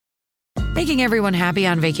Making everyone happy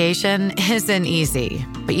on vacation isn't easy,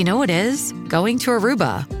 but you know what is? Going to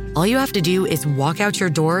Aruba. All you have to do is walk out your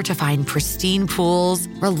door to find pristine pools,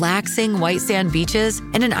 relaxing white sand beaches,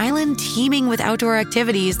 and an island teeming with outdoor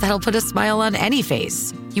activities that'll put a smile on any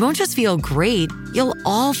face. You won't just feel great, you'll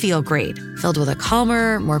all feel great, filled with a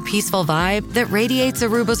calmer, more peaceful vibe that radiates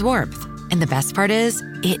Aruba's warmth. And the best part is,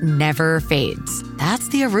 it never fades. That's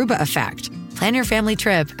the Aruba effect. Plan your family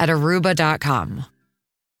trip at Aruba.com.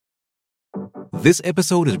 This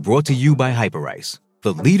episode is brought to you by Hyperice,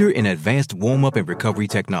 the leader in advanced warm-up and recovery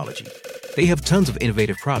technology. They have tons of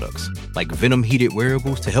innovative products, like Venom-heated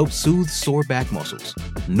wearables to help soothe sore back muscles,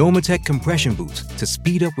 Normatec compression boots to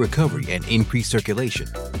speed up recovery and increase circulation,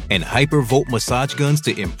 and Hypervolt massage guns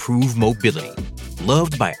to improve mobility.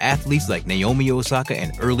 Loved by athletes like Naomi Osaka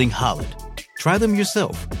and Erling Haaland. Try them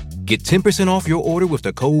yourself. Get 10% off your order with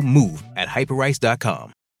the code MOVE at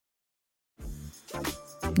Hyperice.com.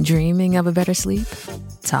 Dreaming of a better sleep?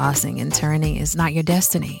 Tossing and turning is not your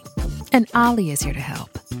destiny. And Ollie is here to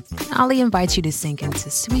help. Ollie invites you to sink into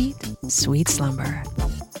sweet, sweet slumber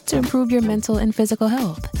to improve your mental and physical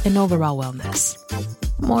health and overall wellness.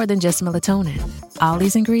 More than just melatonin,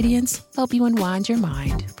 Ollie's ingredients help you unwind your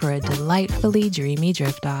mind for a delightfully dreamy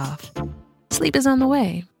drift off. Sleep is on the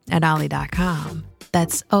way at Ollie.com.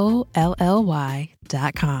 That's OLLY.com.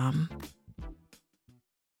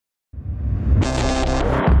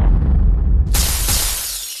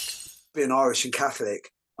 Being Irish and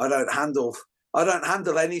Catholic, I don't handle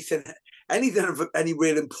anything of any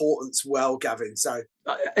real importance well, Gavin. So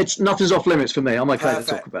it's nothing's off limits for me. I'm okay Perfect.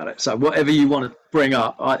 to talk about it. So whatever you want to bring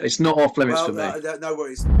up, it's not off limits for me. No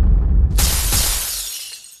worries.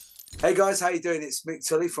 Hey guys, how you doing? It's Mick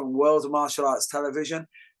Tully from World of Martial Arts Television,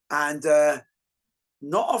 and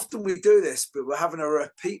not often we do this, but we're having a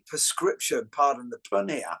repeat prescription, pardon the pun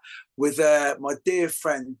here, with my dear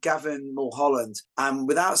friend Gavin Mulholland. And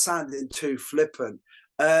without sounding too flippant,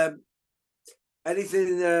 anything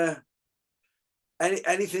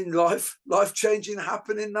life changing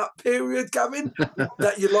happen in that period, Gavin,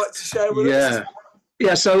 that you'd like to share with us?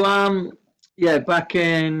 Yeah. So back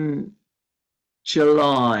in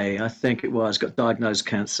July, I think it was, got diagnosed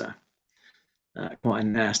cancer. Quite a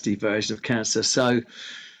nasty version of cancer. So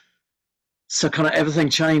kind of everything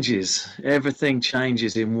changes. Everything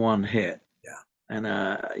changes in one hit. Yeah. And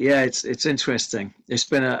it's interesting. It's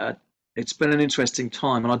been an interesting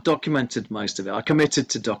time, and I documented most of it. I committed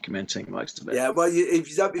to documenting most of it. Yeah. Well, if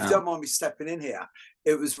you don't mind me stepping in here,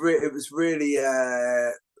 it was really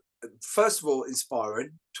first of all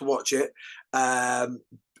inspiring to watch it.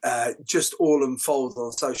 Just all unfold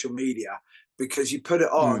on social media. Because you put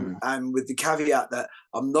it on, and with the caveat that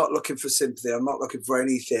I'm not looking for sympathy, I'm not looking for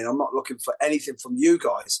anything, I'm not looking for anything from you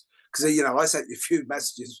guys. Because, I sent you a few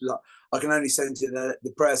messages, like, I can only send you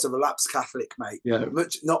the prayers of a lapsed Catholic, mate. Yeah.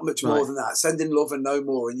 Not much more than that. Send in love and no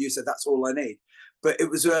more. And you said, that's all I need. But it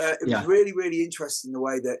was really, really interesting the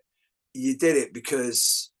way that you did it,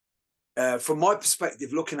 because from my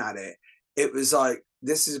perspective, looking at it, it was like,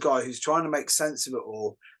 this is a guy who's trying to make sense of it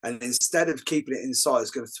all, and instead of keeping it inside, is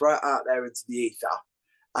going to throw it out there into the ether,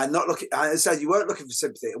 and not looking. And said you weren't looking for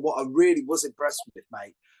sympathy. And what I really was impressed with,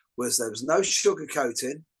 mate, was there was no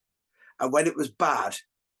sugarcoating, and when it was bad,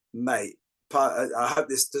 mate, I hope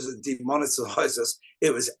this doesn't demonetize us.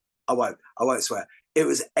 It was. I won't swear. It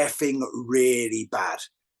was effing really bad.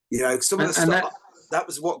 Some of the stuff that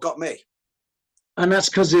was what got me. And that's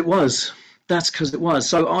because it was.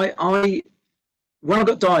 So I when I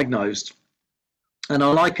got diagnosed, and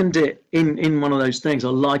I likened it in one of those things, I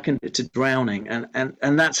likened it to drowning,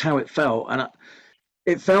 and that's how it felt. And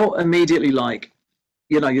it felt immediately like,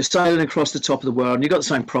 you're sailing across the top of the world, and you've got the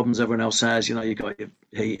same problems everyone else has. You got your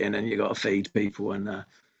heating, and you got to feed people, and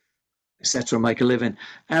etc., make a living.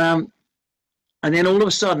 And then all of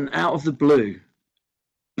a sudden, out of the blue,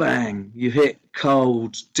 bang, you hit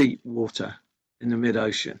cold, deep water in the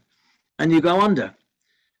mid-ocean, and you go under,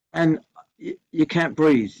 and you can't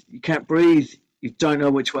breathe. You don't know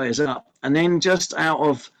which way is up. And then just out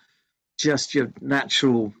of just your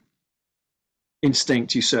natural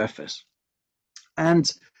instinct, you surface.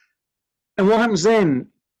 And what happens then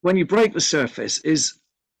when you break the surface is,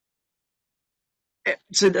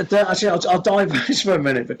 actually, I'll dive for a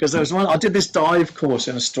minute, because there was one, I did this dive course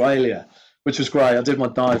in Australia, which was great. I did my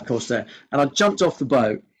dive course there, and I jumped off the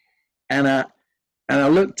boat, and I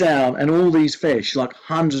looked down, and all these fish, like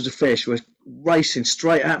hundreds of fish, were racing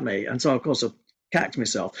straight at me. And so, of course, I cacked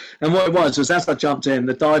myself. And what it was as I jumped in,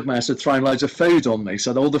 the dive master had thrown loads of food on me,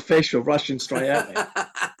 so all the fish were rushing straight at me.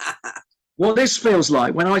 What this feels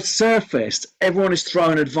like, when I surfaced, everyone is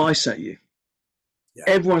throwing advice at you. Yeah.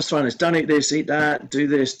 Everyone's throwing this, don't eat this, eat that, do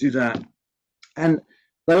this, do that. And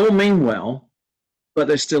they all mean well, but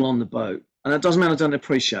they're still on the boat. And it doesn't mean I don't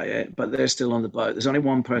appreciate it, but they're still on the boat. There's only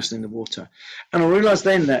one person in the water. And I realized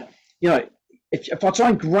then that, if I try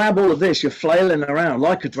and grab all of this, you're flailing around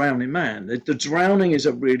like a drowning man. The drowning is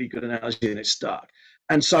a really good analogy, and it's stuck.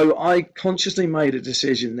 And so I consciously made a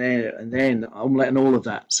decision there, and then I'm letting all of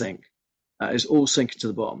that sink. It's all sinking to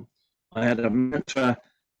the bottom. I had a mantra: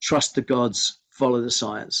 trust the gods, follow the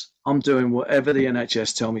science. I'm doing whatever the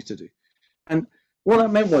NHS tell me to do. And what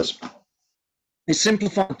that meant was, it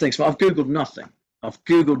simplified things, but I've Googled nothing. I've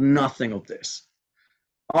Googled nothing of this.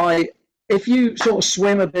 If you sort of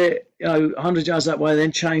swim a bit, 100 yards that way,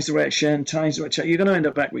 then change direction, you're going to end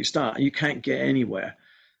up back where you start, and you can't get anywhere.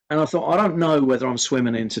 And I thought, I don't know whether I'm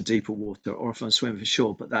swimming into deeper water or if I'm swimming for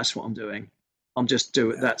shore, but that's what I'm doing. I'm just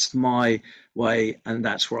doing it. That's my way, and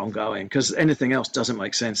that's where I'm going, because anything else doesn't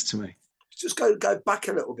make sense to me. Just go back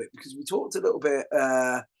a little bit, because we talked a little bit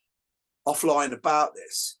offline about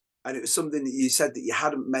this, and it was something that you said that you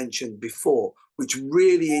hadn't mentioned before, which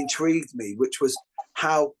really intrigued me, which was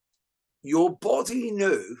how your body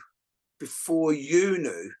knew before you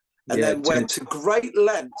knew, and then went to great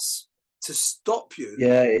lengths to stop you.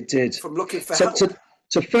 Yeah, it did. From looking for help.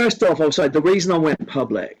 So first off, I'll say the reason I went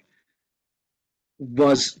public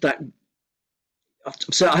was that,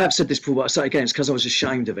 so I have said this before, but I say it again, it's because I was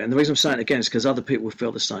ashamed of it. And the reason I'm saying it again is because other people will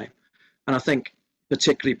feel the same. And I think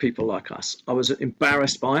particularly people like us, I was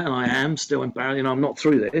embarrassed by it, and I am still embarrassed. I'm not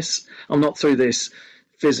through this. I'm not through this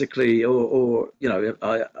physically, or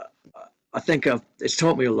I think it's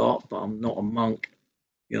taught me a lot, but I'm not a monk.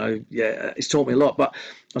 It's taught me a lot, but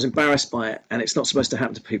I was embarrassed by it, and it's not supposed to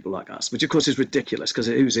happen to people like us, which of course is ridiculous, because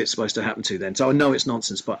who's it supposed to happen to then? So I know it's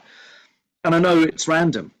nonsense, and I know it's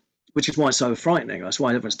random, which is why it's so frightening. That's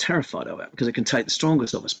why everyone's terrified of it, because it can take the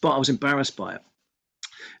strongest of us. But I was embarrassed by it,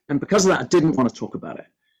 and because of that, I didn't want to talk about it.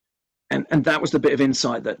 And that was the bit of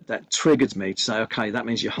insight that triggered me to say, okay, that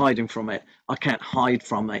means you're hiding from it. I can't hide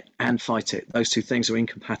from it and fight it. Those two things are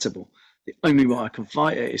incompatible. The only way I can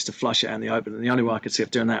fight it is to flush it out in the open, and the only way I could see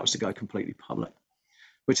of doing that was to go completely public,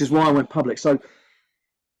 which is why I went public. So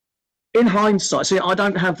in hindsight, see, I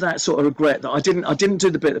don't have that sort of regret that I didn't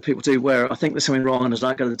do the bit that people do where I think there's something wrong and I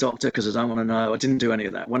don't go to the doctor because I don't want to know. I didn't do any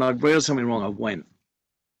of that. When I realized something wrong, I went.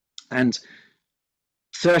 And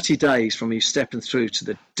 30 days from me stepping through to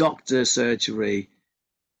the doctor's surgery,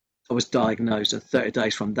 I was diagnosed, and 30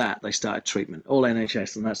 days from that, they started treatment, all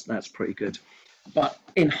NHS, and that's pretty good. But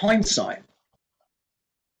in hindsight,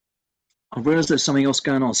 I realized there's something else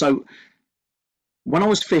going on. So when I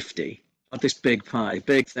was 50, at this big party,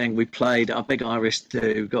 big thing, we played a big Irish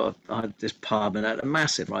do, I had this pub, and a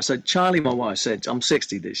massive, right? So Charlie, my wife, said, I'm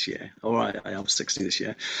 60 this year. All right, I'm 60 this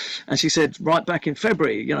year. And she said, right back in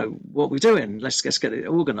February, what we're doing, let's get it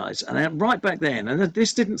organised. And then right back then, and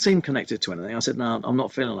this didn't seem connected to anything. I said, no, I'm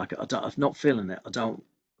not feeling like it. I'm not feeling it. I don't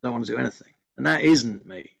want to do anything. And that isn't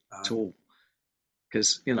me at all.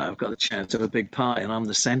 Because, I've got the chance of a big party and I'm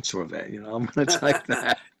the centre of it. I'm going to take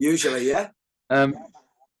that. Usually, yeah.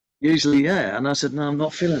 Usually, yeah. And I said, no, I'm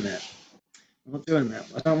not feeling it. I'm not doing that.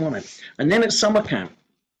 I don't want it. And then at summer camp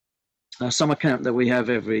that we have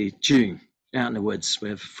every June out in the woods, we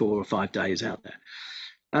have 4 or 5 days out there.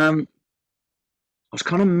 I was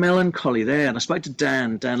kind of melancholy there. And I spoke to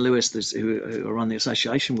Dan Lewis, who I run the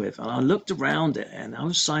association with. And I looked around it and I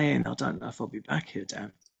was saying, I don't know if I'll be back here,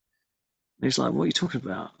 Dan. And he's like, what are you talking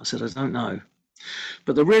about? I said, I don't know.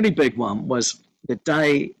 But the really big one was the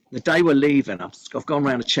day we're leaving. I've gone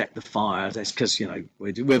around to check the fire. That's because,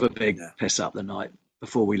 we have a big piss up the night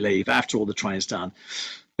before we leave, after all the training's done.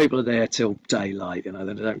 People are there till daylight, they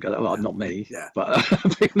don't go, well, not me, but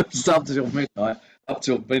people start till midnight, up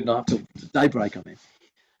till daybreak, I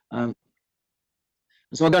mean.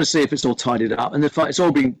 So I go to see if it's all tidied up, and it's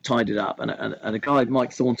all been tidied up. And a guy,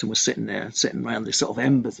 Mike Thornton, was sitting around the sort of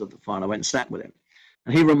embers of the fire. And I went and sat with him,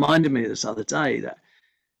 and he reminded me this other day that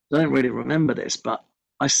I don't really remember this, but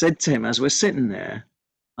I said to him as we're sitting there,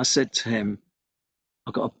 I said to him,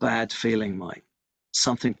 I've got a bad feeling, Mike.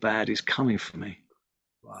 Something bad is coming for me.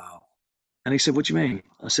 Wow. And he said, what do you mean?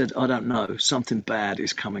 I said, I don't know. Something bad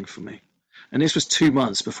is coming for me. And this was 2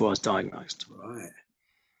 months before I was diagnosed. Right.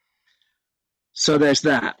 So there's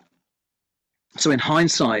that. So in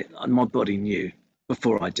hindsight, my body knew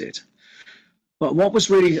before I did. But what was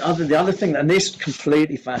really the other thing, and this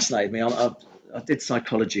completely fascinated me. I did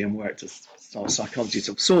psychology and worked as psychologist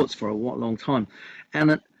of sorts for a long time.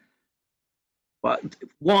 But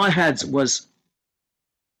what I had was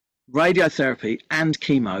radiotherapy and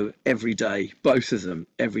chemo every day, both of them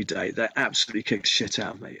every day. They absolutely kicked shit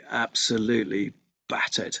out of me, absolutely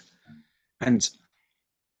battered. And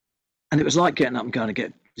it was like getting up and going to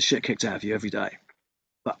get the shit kicked out of you every day.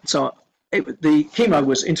 But so the chemo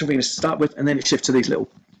was intravenous to start with, and then it shifted to these little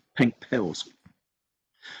pink pills.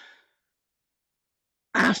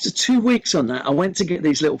 After 2 weeks on that, I went to get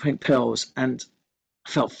these little pink pills, and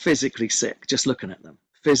I felt physically sick just looking at them.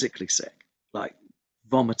 Physically sick, like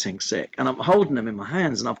vomiting sick. And I'm holding them in my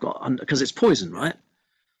hands, and I've got, because it's poison, right?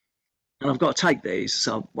 And I've got to take these,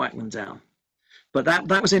 so I whack them down. But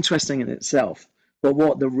that was interesting in itself. But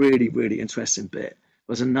what the really, really interesting bit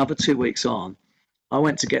was, another 2 weeks on, I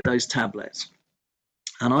went to get those tablets,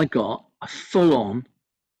 and I got a full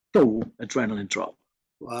adrenaline drop.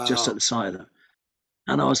 Wow. Just at the side of them.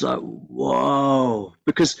 And I was like, whoa,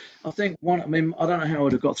 because I think I don't know how I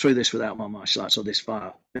would have got through this without my martial arts or this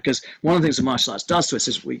far, because one of the things the martial arts does to us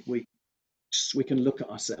is we can look at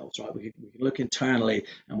ourselves, right? We can look internally,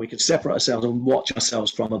 and we can separate ourselves and watch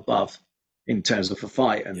ourselves from above in terms of a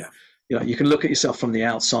fight. And, you can look at yourself from the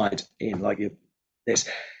outside in, like this.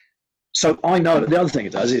 So I know the other thing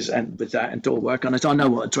it does is, and with that and door work on it, I know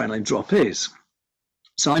what adrenaline drop is.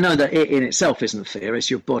 So I know that it in itself isn't fear, it's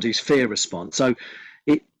your body's fear response.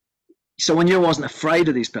 So when you wasn't afraid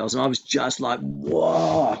of these pills, and I was just like,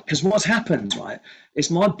 whoa, because what's happened, right?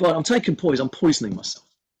 It's my body, I'm taking poison, I'm poisoning myself,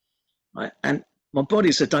 right? And my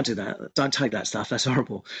body said, don't do that, don't take that stuff, that's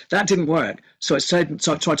horrible. That didn't work. So it tried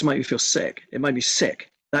to make me feel sick. It made me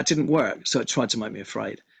sick. That didn't work. So it tried to make me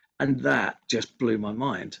afraid. And that just blew my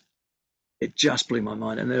mind. It just blew my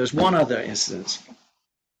mind. And there was one other incident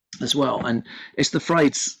as well. And it's the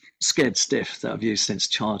phrase scared stiff that I've used since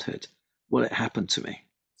childhood. Well, it happened to me.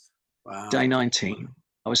 Wow. Day 19,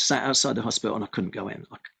 I was sat outside the hospital and I couldn't go in.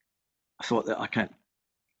 I thought that I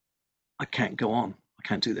can't go on. I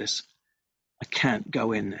can't do this. I can't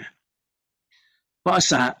go in there. But I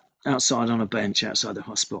sat outside on a bench outside the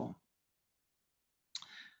hospital.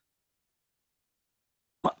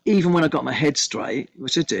 But even when I got my head straight,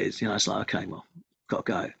 which I did, it's like, okay, well, got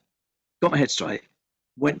to go. Got my head straight,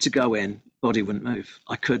 went to go in, body wouldn't move.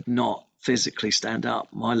 I could not physically stand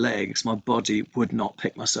up. My legs, my body would not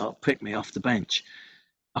pick me off the bench.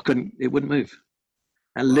 It wouldn't move.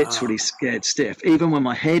 And literally scared stiff, even when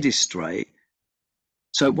my head is straight.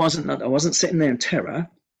 So I wasn't sitting there in terror.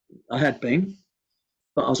 I had been,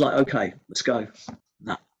 but I was like, okay, let's go.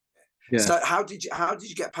 No. Yeah. So how did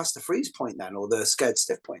you get past the freeze point then, or the scared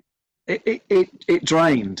stiff point? It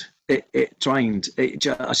drained. It drained.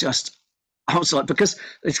 I was like, because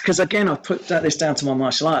again, I put this down to my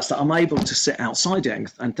martial arts, that I'm able to sit outside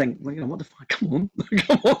it and think, well, what the fuck? Come on.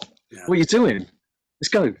 Yeah. What are you doing? Let's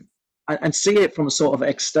go. And see it from a sort of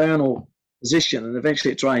external position. And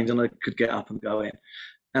eventually it drained, and I could get up and go in.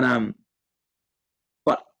 And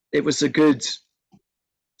but it was a good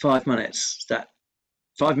 5 minutes. That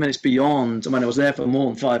 5 minutes beyond. I mean, I was there for more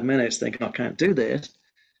than 5 minutes, thinking I can't do this.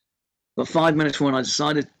 But 5 minutes when I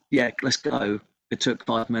decided, yeah, let's go. It took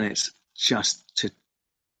 5 minutes just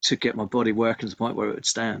to get my body working to the point where it would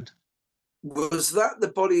stand. Was that the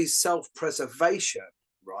body's self-preservation,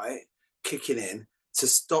 right, kicking in to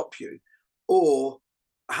stop you? Or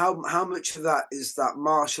how much of that is that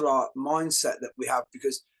martial art mindset that we have?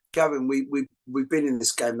 Because Gavin, we've been in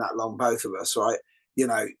this game that long, both of us, right? You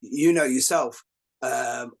know yourself.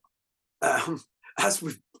 As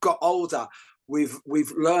we've got older, we've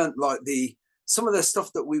learned like some of the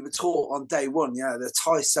stuff that we were taught on day one. The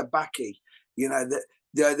Tai Sabaki.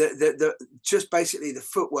 The just basically the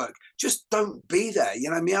footwork. Just don't be there.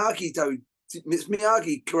 Miyagi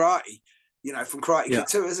karate. From Karate Kid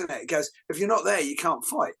 2, isn't it? It goes, if you're not there, you can't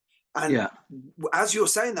fight. And as you're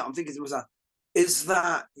saying that, I'm thinking, is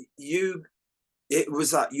that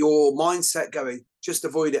your mindset going, just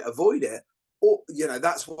avoid it, or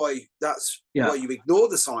that's why you ignore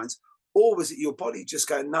the signs, or was it your body just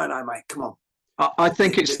going, no, mate, come on? I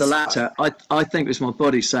think it's the latter. I think it was my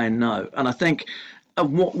body saying no, and I think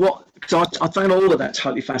because I found all of that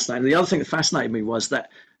totally fascinating. The other thing that fascinated me was that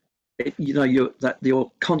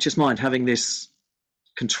your conscious mind having this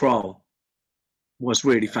control was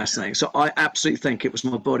really fascinating. So I absolutely think it was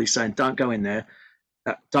my body saying, don't go in there.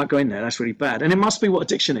 Don't go in there. That's really bad. And it must be what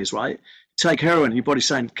addiction is, right? Take heroin and your body's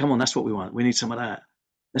saying, come on, that's what we want. We need some of that.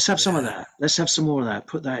 Let's have some of that. Let's have some more of that.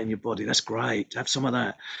 Put that in your body. That's great. Have some of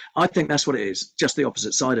that. I think that's what it is, just the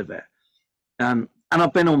opposite side of it. And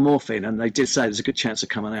I've been on morphine, and they did say there's a good chance of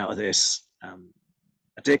coming out of this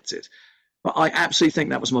addicted. But I absolutely think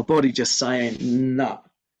that was my body just saying no.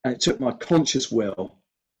 And it took my conscious will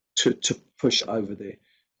to push over the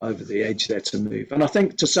edge there to move. And I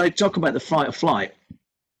think talk about the fight or flight,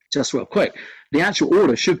 just real quick, the actual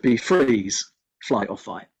order should be freeze, flight or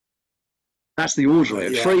fight. That's the order.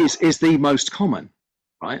 Yeah. Freeze is the most common,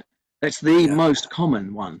 right? It's the most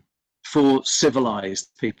common one. for civilized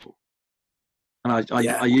people. And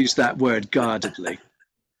I use that word guardedly.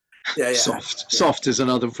 Soft is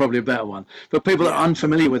another, probably a better one. But people that are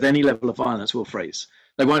unfamiliar with any level of violence will freeze.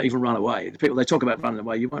 They won't even run away. The people they talk about running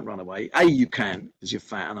away, you won't run away. A, you can because you're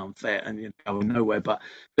fat and unfit and you're going nowhere. But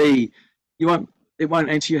B, you won't. It won't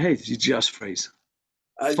enter your head. You just freeze.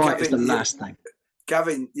 Fight Gavin, is the last thing.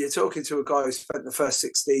 Gavin, you're talking to a guy who spent the first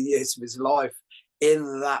 16 years of his life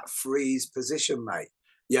in that freeze position, mate.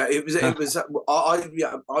 Yeah, it was.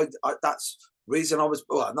 That's reason I was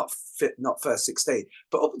not fit, not first 16,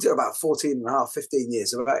 but up until about 14 and a half, 15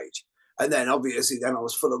 years of age. And then obviously I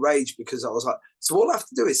was full of rage because I was like, so all I have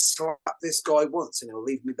to do is slap this guy once and he'll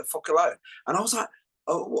leave me the fuck alone. And I was like,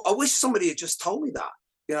 oh, I wish somebody had just told me that.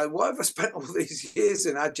 You know, why have I spent all these years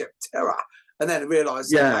in abject terror? And then I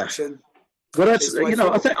realised action. Well, that's, you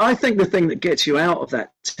know, I think the thing that gets you out of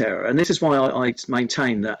that terror, and this is why I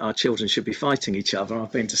maintain that our children should be fighting each other.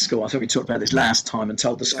 I've been to school. I think we talked about this last time and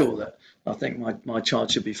told the school that I think my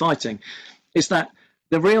child should be fighting, is that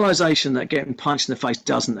the realization that getting punched in the face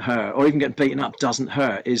doesn't hurt, or even getting beaten up doesn't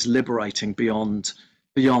hurt, is liberating beyond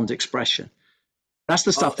expression. That's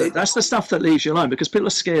the stuff that's the stuff that leaves you alone, because people are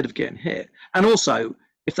scared of getting hit. And also,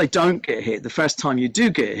 if they don't get hit, the first time you do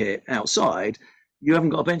get hit outside, you haven't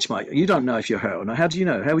got a benchmark. You don't know if you're hurt or not. How do you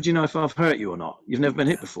know? How would you know if I've hurt you or not? You've never been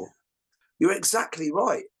hit before. You're exactly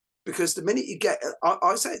right. Because the minute you get,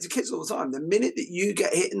 I say it to kids all the time, the minute that you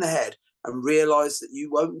get hit in the head and realise that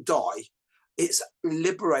you won't die, it's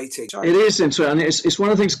liberating. It is interesting. It's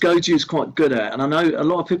one of the things Goju is quite good at. And I know a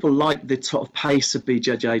lot of people like the sort of pace of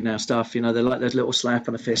BJJ now stuff. You know, they like that little slap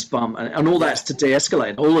and a fist bump and all that's to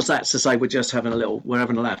de-escalate. All of that's to say we're having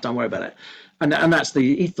a laugh. Don't worry about it. And that's the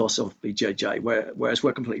ethos of BJJ, whereas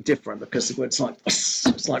we're completely different, because it's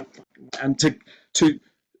like, and to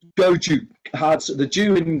Goju, hard. So the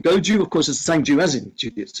Ju in Goju, of course, is the same Ju as in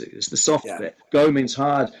Jiu-Jitsu. It's the soft bit. Go means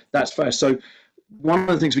hard. That's first. So one of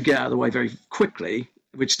the things we get out of the way very quickly,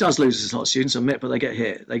 which does lose us a lot of students, I admit, but they get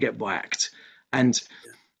hit, they get whacked, and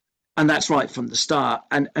that's right from the start.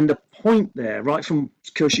 And the point there, right from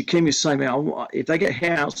Kyoshi Kim, is saying, if they get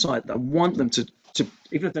hit outside, I want them to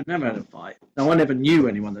even if they've never had a fight. Now, I never knew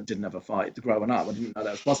anyone that didn't have a fight growing up. I didn't know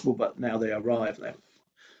that was possible, but now they arrive there.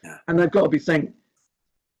 Yeah. And they've got to be thinking,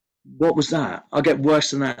 what was that? I get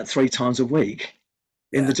worse than that 3 times a week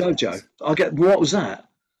in the dojo. What was that?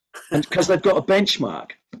 And because they've got a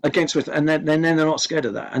benchmark against with, and then they're not scared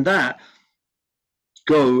of that. And that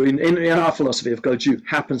in our philosophy of Goju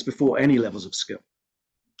happens before any levels of skill.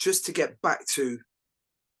 Just to get back to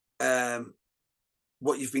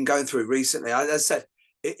what you've been going through recently, as I said,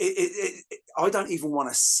 I don't even want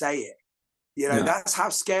to say it. You know, that's how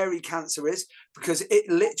scary cancer is, because it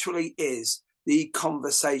literally is the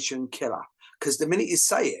conversation killer. Because the minute you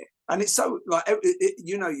say it, and it's so like,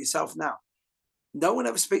 you know yourself now, no one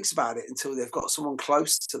ever speaks about it until they've got someone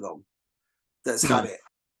close to them that's had it.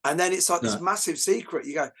 And then it's like this massive secret.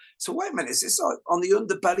 You go, so wait a minute, it's like on the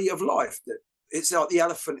underbelly of life, that it's like the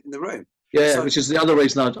elephant in the room. Yeah, so, which is the other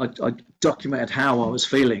reason I documented how I was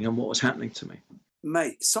feeling and what was happening to me.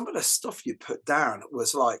 Mate, some of the stuff you put down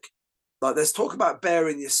was like there's talk about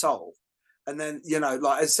bearing your soul. And then, you know,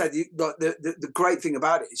 like I said, the great thing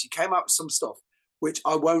about it is you came up with some stuff, which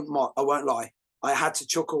I won't lie, I had to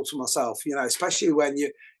chuckle to myself, you know, especially when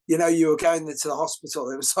you were going into the hospital.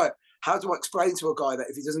 It was like, how do I explain to a guy that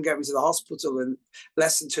if he doesn't get me to the hospital in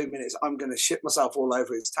less than 2 minutes, I'm going to shit myself all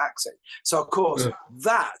over his taxi? So, of course,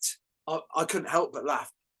 that I couldn't help but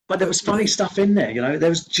laugh. But there was funny stuff in there, you know. There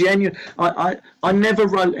was genuine. I never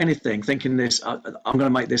wrote anything thinking this. I'm going to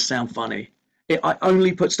make this sound funny. I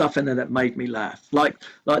only put stuff in there that made me laugh. Like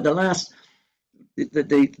the last,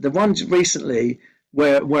 the ones recently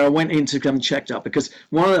where I went in to come checked up, because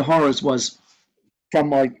one of the horrors was from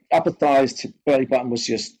my upper thighs to belly button was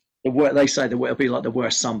just they say it'll be like the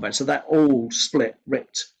worst sunburn. So that all split,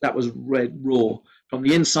 ripped. That was red raw. From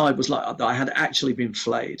the inside was like I had actually been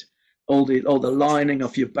flayed. All the lining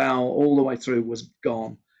of your bowel all the way through was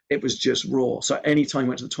gone. It was just raw. So anytime you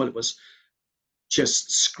went to the toilet was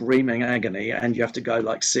just screaming agony, and you have to go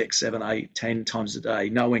like 6, 7, 8, 10 times a day,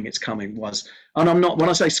 knowing it's coming. And I'm not, when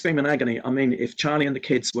I say screaming agony, I mean if Charlie and the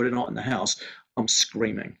kids were not in the house, I'm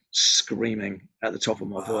screaming at the top of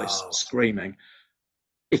my voice, screaming.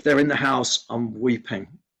 If they're in the house, I'm weeping.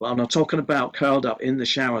 Well, I'm not talking about curled up in the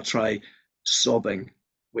shower tray, sobbing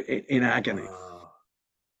in agony.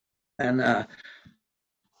 And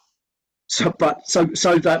so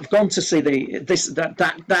they've gone to see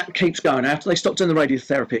that keeps going. After they stopped doing the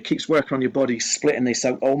radiotherapy, it keeps working on your body, splitting these.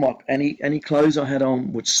 So any clothes I had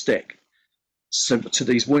on would stick. so to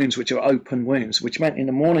these wounds, which are open wounds, which meant in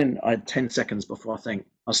the morning I had 10 seconds before I think,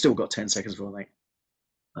 I still got 10 seconds before I think,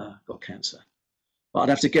 got cancer. But I'd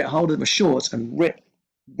have to get hold of my shorts and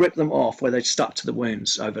rip them off where they'd stuck to the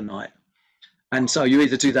wounds overnight. And so you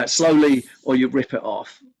either do that slowly or you rip it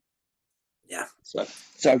off. Yeah.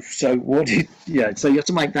 So what do you, so you have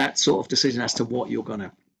to make that sort of decision as to what you're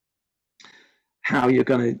gonna, how you're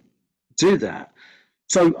gonna do that.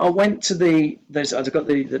 So I went to I've got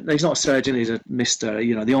he's not a surgeon, he's a Mr.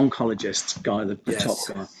 The oncologist guy, the top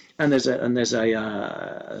guy. And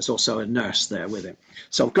there's also a nurse there with him.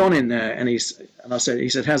 So I've gone in there and he said, how's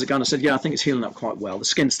it going? I said, yeah, I think it's healing up quite well. The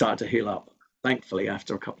skin started to heal up, thankfully,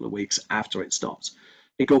 after a couple of weeks after it stopped.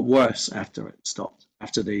 It got worse after it stopped,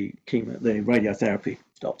 after the radiotherapy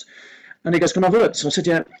stopped. And he goes, can I have a look? So I said,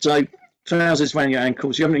 yeah. So trousers around your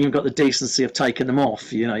ankles, you haven't even got the decency of taking them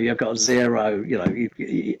off. You've got a zero,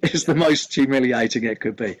 it's the most humiliating it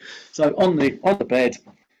could be. So on the bed,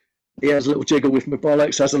 he has a little jiggle with my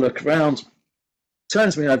bollocks, has a look around,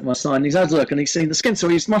 turns me over my side, and he's had a look, and he's seen the skin. So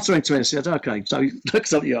he's muttering to me and said, okay. So he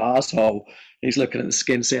looks up your asshole. He's looking at the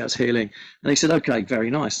skin, see how it's healing. And he said, okay,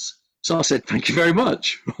 very nice. So I said, thank you very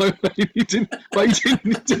much. But he didn't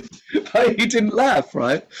laugh,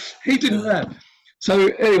 right? He didn't laugh. So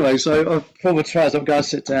anyway, so I pull my trousers, I'm going to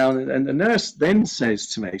sit down, and the nurse then says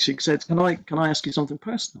to me, she said, can I ask you something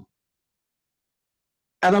personal?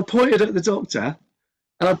 And I pointed at the doctor,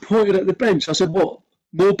 and I pointed at the bench. I said, what,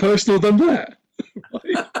 more personal than that?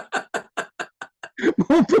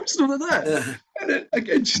 More personal than that? Yeah. And then,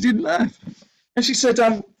 again, she didn't laugh. And she said,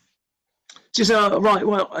 right,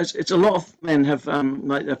 well, it's a lot of men have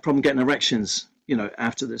a problem getting erections,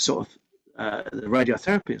 after the sort of the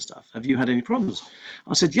radiotherapy and stuff. Have you had any problems?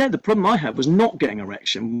 I said, yeah, the problem I had was not getting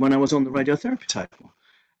erection when I was on the radiotherapy table.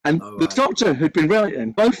 And the doctor who'd been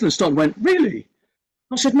radiating, both of them stopped and went, really?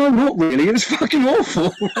 I said, no, not really. It was fucking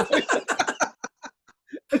awful.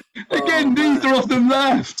 Again, neither of them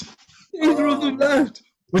laughed. Neither of them laughed,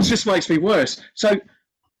 which just makes me worse. So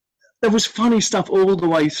there was funny stuff all the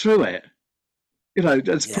way through it.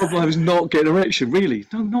 That's the problem. I was not getting erection. Really?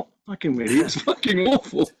 No, not fucking really. It was fucking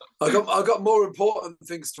awful. I got more important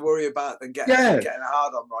things to worry about than getting a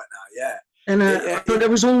hard on right now. Yeah. And but there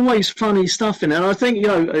was always funny stuff in it. And I think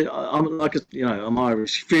I'm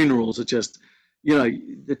Irish. Funerals are just,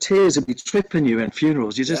 the tears would be tripping you in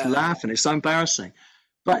funerals. You're just laughing. It's so embarrassing.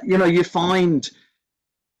 But you find,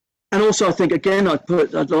 and also I think again I'd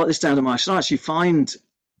like this down to martial arts. You find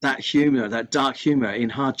that humor, that dark humor in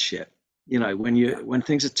hardship. When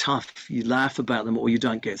things are tough, you laugh about them or you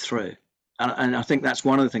don't get through. And I think that's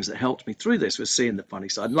one of the things that helped me through this, was seeing the funny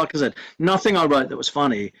side. Like I said, nothing I wrote that was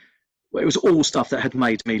funny. It was all stuff that had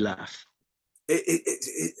made me laugh.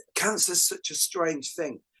 Cancer's such a strange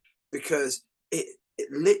thing, because it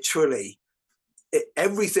literally,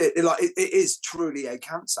 everything, it is truly a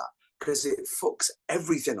cancer, because it fucks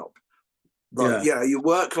everything up. Right? Yeah. Your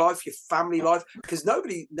work life, your family life, because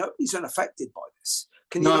nobody's unaffected by this.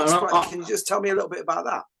 Can you just tell me a little bit about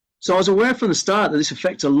that? So I was aware from the start that this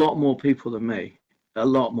affects a lot more people than me. A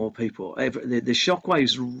lot more people. The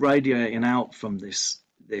shockwaves radiating out from this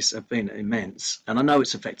have been immense. And I know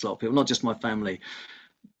it's affected a lot of people, not just my family,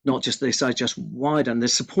 not just this, just wide. And the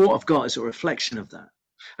support I've got is a reflection of that.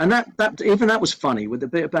 And that was funny, with the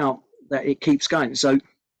bit about that it keeps going. So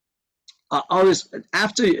I was,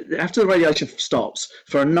 after the radiation stops,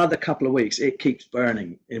 for another couple of weeks, it keeps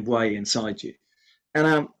burning away inside you.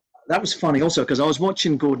 And that was funny also, because I was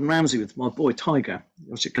watching Gordon Ramsay with my boy Tiger,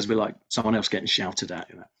 because we're like someone else getting shouted at.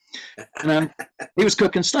 And he was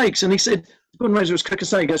cooking steaks, and he said, Gordon Ramsay was cooking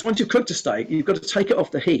steak. He goes, once you've cooked a steak, you've got to take it off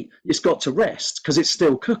the heat. It's got to rest because it's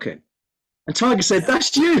still cooking. And Tiger said,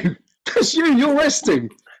 that's you. That's you. You're resting.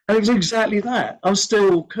 And it was exactly that. I'm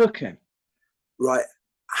still cooking. Right.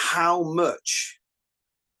 How much,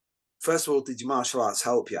 first of all, did your martial arts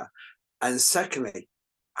help you? And secondly,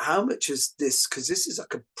 how much is this? Because this is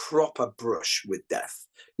like a proper brush with death.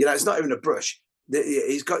 It's not even a brush.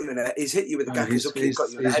 He's got you he's hit you with a gakkus up. He's got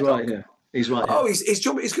you in the head. Right, yeah. He's right. Oh, he's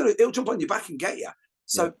jumping. He'll jump on your back and get you.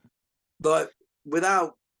 So,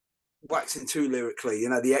 without waxing too lyrically,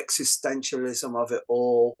 the existentialism of it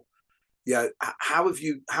all. How have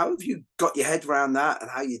you got your head around that, and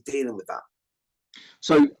how are you dealing with that?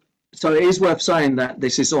 So it is worth saying that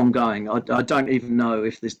this is ongoing. I don't even know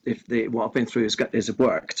if what I've been through has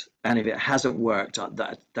worked, and if it hasn't worked,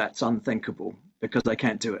 that's unthinkable, because they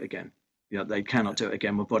can't do it again. They cannot do it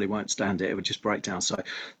again. My body won't stand it. It would just break down. So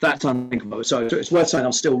that's unthinkable. So it's worth saying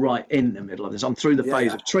I'm still right in the middle of this. I'm through the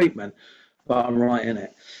phase of treatment, but I'm right in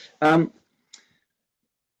it.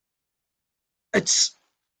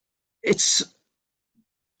 It's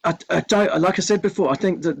I don't, like I said before, I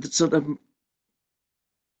think that sort of,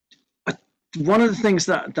 one of the things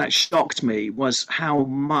that shocked me was how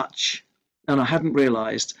much, and I hadn't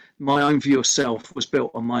realized, my own view of self was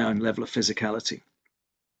built on my own level of physicality,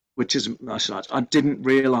 which is martial arts. I didn't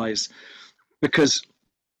realize, because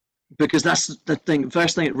that's the thing.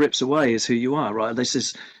 First thing it rips away is who you are, right? This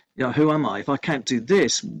is, who am I? If I can't do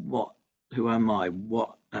this, who am I?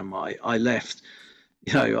 What am I? I left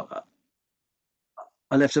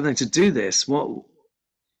everything to do this.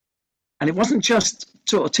 And it wasn't just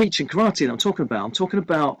sort of teaching karate that I'm talking about. I'm talking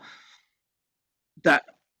about that,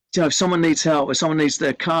 if someone needs help, if someone needs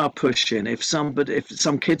their car pushing, if some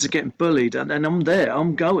kids are getting bullied, and I'm there,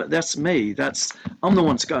 I'm going. That's me. I'm the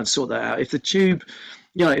one to go and sort that out. If the tube,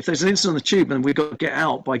 if there's an incident on the tube and we've got to get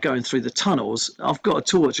out by going through the tunnels, I've got a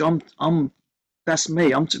torch. That's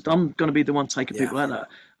me. I'm going to be the one taking people out there.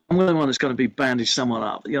 I'm the one that's going to be bandage someone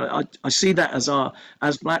up. I see that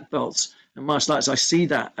as black belts and martial arts. I see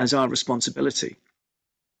that as our responsibility.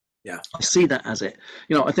 Yeah, I see that as it.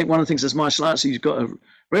 I think one of the things as martial arts you've got to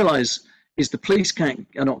realize is the police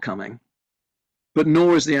are not coming, but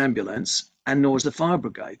nor is the ambulance, and nor is the fire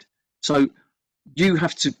brigade. So you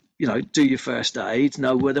have to, do your first aid,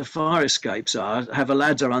 know where the fire escapes are, have a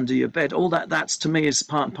ladder under your bed. All that's to me is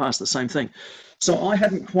part and parcel the same thing. So I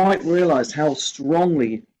hadn't quite realized how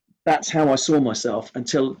strongly that's how I saw myself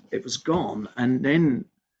until it was gone, and then.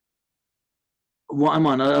 What am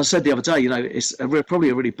I? And I said the other day, it's probably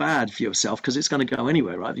a really bad view of self, because it's going to go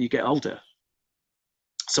anywhere, right? You get older.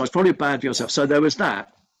 So it's probably a bad view of self. So there was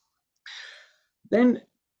that. Then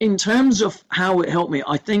in terms of how it helped me,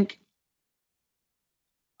 I think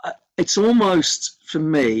it's almost, for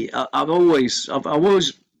me, I've always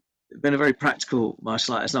been a very practical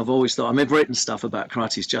martial artist, and I've always thought, I've written stuff about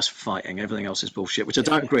karate is just fighting, everything else is bullshit, which I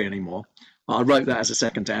don't agree anymore. I wrote that as a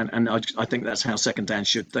second dan, and I think that's how second dan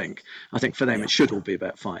should think. I think for them it should all be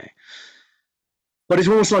about fighting. But it's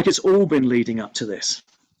almost like it's all been leading up to this.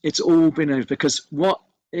 It's all been, because what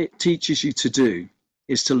it teaches you to do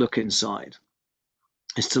is to look inside.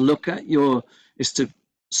 Is to look at is to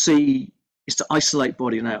isolate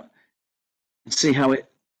body now and see how it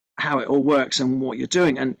all works and what you're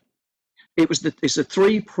doing. And it's a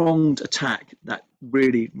three-pronged attack that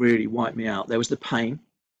really, really wiped me out. There was the pain.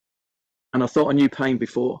 And I thought I knew pain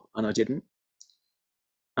before, and I didn't.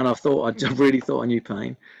 And I really thought I knew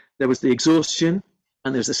pain. There was the exhaustion,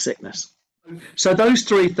 and there was the sickness. So those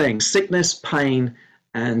three things: sickness, pain,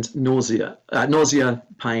 and nausea,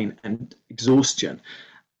 pain, and exhaustion.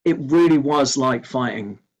 It really was like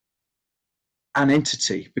fighting an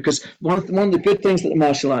entity, because one of the good things that the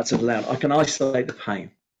martial arts have allowed, I can isolate the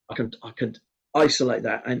pain. I can isolate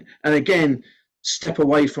that, and again, step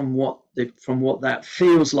away from what that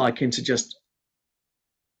feels like into just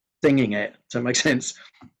thinging it. Does that make sense?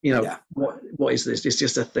 What is this? It's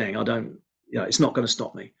just a thing. I don't, it's not going to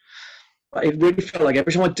stop me. But it really felt like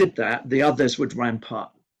every time I did that, the others would ramp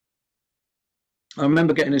up. I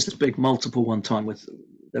remember getting this big multiple one time I think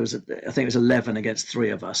it was 11 against 3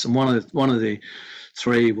 of us, and one of the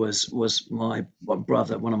 3 was my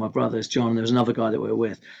brother, one of my brothers, John. And there was another guy that we were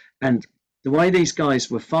with, and the way these guys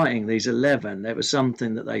were fighting, these 11, there was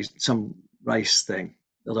something some race thing,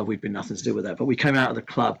 although we'd been nothing to do with that. But we came out of the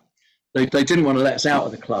club. They didn't want to let us out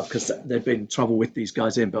of the club because there'd been trouble with these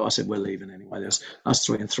guys in. But I said, we're leaving anyway. There's us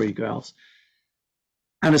 3 and 3 girls.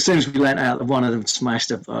 And as soon as we let out, one of them smashed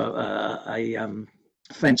a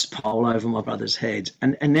fence pole over my brother's head.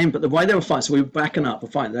 And then, but the way they were fighting, so we were backing up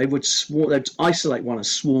and fighting. They'd isolate one and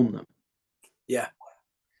swarm them. Yeah.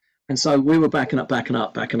 And so we were backing up,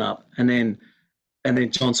 and then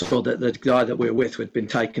John saw that the guy that we were with had been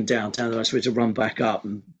taken down the road, so we had to run back up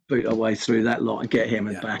and boot our way through that lot and get him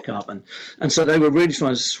and back up, and so they were really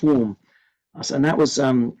trying to swarm us, and that was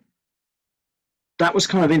kind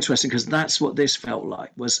of interesting, because that's what this felt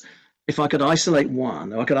like. Was if I could isolate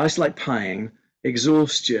one, I could isolate pain,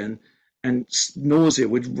 exhaustion, and nausea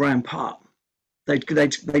would ramp up.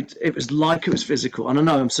 It was like it was physical, and I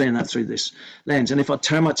know I'm seeing that through this lens. And if I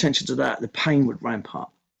turn my attention to that, the pain would ramp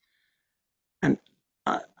up, and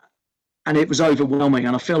it was overwhelming.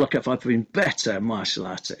 And I feel like if I'd been better martial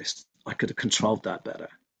artist, I could have controlled that better.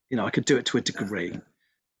 I could do it to a degree,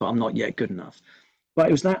 but I'm not yet good enough. But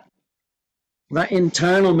it was that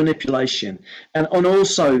internal manipulation, and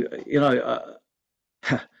also,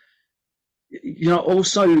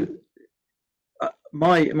 also.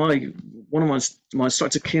 One of my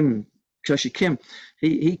instructor, Koshi Kim,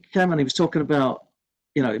 he came and he was talking about,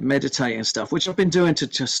 meditating and stuff, which I've been doing to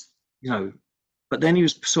just, but then he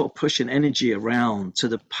was sort of pushing energy around to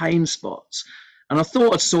the pain spots. And I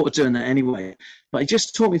thought I'd sort of doing that anyway, but he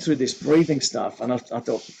just taught me through this breathing stuff, and I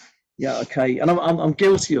thought, yeah, okay. And I'm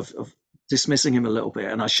guilty of dismissing him a little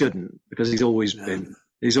bit, and I shouldn't, because they're always right. showing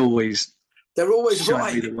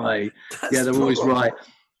me the way. Yeah, they're always right.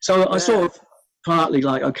 So I sort of partly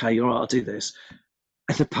like, okay, you're right, I'll do this.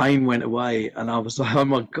 And the pain went away, and I was like, oh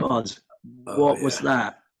my God, what was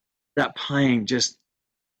that? That pain just,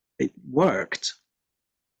 it worked.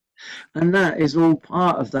 And that is all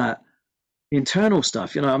part of that internal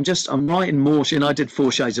stuff. You know, I'm writing more. You know, I did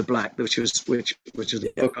 4 Shades of Black, which was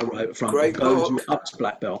the book I wrote from. Great book. Up to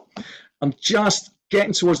Black Belt. I'm just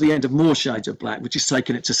getting towards the end of More Shades of Black, which is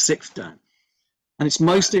taking it to 6th Dan. And it's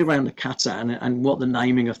mostly around the kata and what the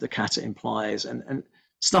naming of the kata implies, and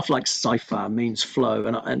stuff like cipher means flow.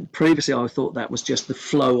 And previously I thought that was just the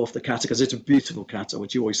flow of the kata, because it's a beautiful kata,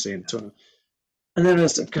 which you always see in tournament. And then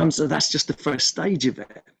as it comes to, that's just the first stage of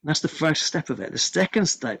it. That's the first step of it. The second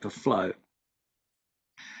step of flow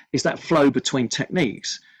is that flow between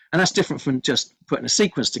techniques. And that's different from just putting a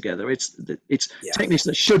sequence together. It's techniques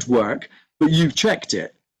that should work, but you checked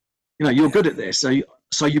it. You know, you're good at this. So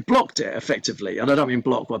you blocked it effectively. And I don't mean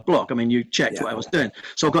block by block. I mean, you checked what I was doing.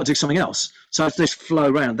 So I've got to do something else. So it's this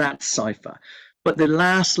flow around, that cipher. But the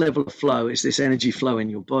last level of flow is this energy flow in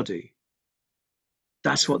your body.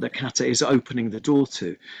 That's what the kata is opening the door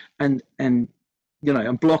to. And you know,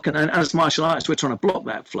 and blocking, and as martial artists, we're trying to block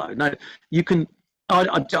that flow. Now, you can, I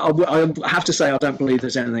have to say, I don't believe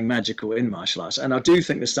there's anything magical in martial arts. And I do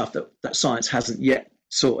think there's stuff that science hasn't yet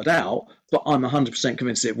sorted out, but I'm 100%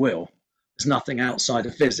 convinced it will. There's nothing outside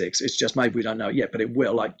of physics. It's just maybe we don't know it yet, but it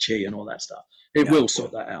will, like chi and all that stuff. It will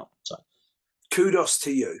sort that out. So, kudos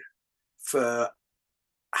to you for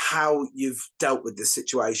how you've dealt with this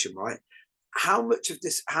situation, right? How much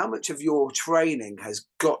of your training has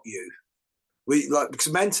got you?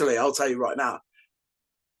 Because mentally, I'll tell you right now,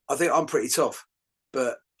 I think I'm pretty tough,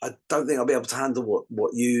 but I don't think I'll be able to handle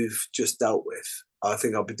what you've just dealt with. I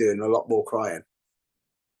think I'll be doing a lot more crying.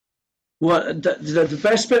 Well, the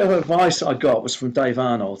best bit of advice I got was from Dave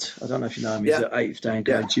Arnold. I don't know if you know him. He's at 8th Dan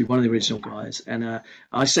Go-To, one of the original guys. And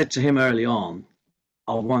I said to him early on,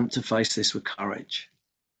 I want to face this with courage.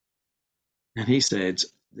 And he said,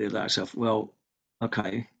 yourself, well,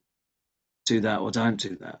 okay, do that or don't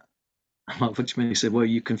do that. I'm like, what do you mean? He said, well,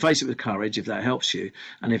 you can face it with courage if that helps you,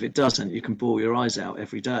 and if it doesn't, you can bawl your eyes out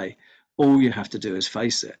every day. All you have to do is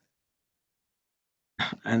face it.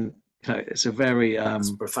 And you know, it's a very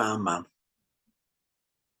it's profound, man.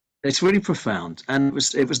 It's really profound, and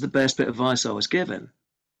it was the best bit of advice I was given,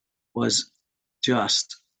 was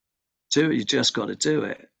just do it. You just got to do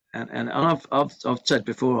it. And I've said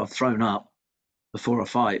before, I've thrown up before a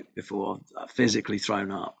fight, before I've physically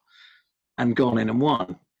thrown up and gone in and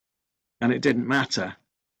won. And it didn't matter.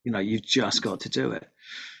 You know, you just got to do it.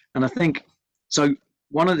 And I think, so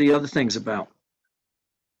one of the other things about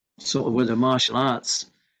sort of where the martial arts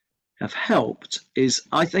have helped is,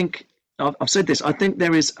 I think, I've said this, I think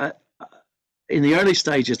there is, in the early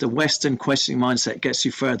stages, the Western questioning mindset gets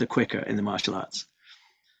you further quicker in the martial arts.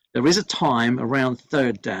 There is a time around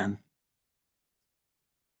 3rd Dan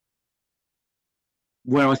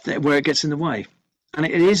where it gets in the way, and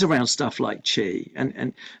it is around stuff like chi,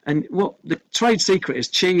 and what the trade secret is,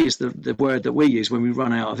 chi is the word that we use when we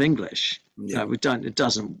run out of English. It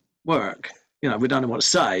doesn't work. You know, we don't know what to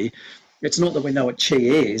say. It's not that we know what chi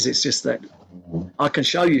is. It's just that I can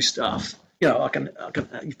show you stuff. You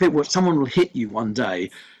know, someone will hit you one day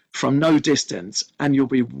from no distance, and you'll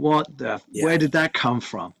be, where did that come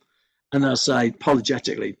from? And they'll say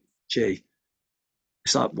apologetically, chi.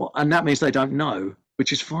 It's like, what? And that means they don't know,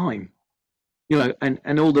 which is fine, you know,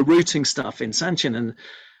 and all the rooting stuff in Sanchin. And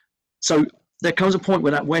so there comes a point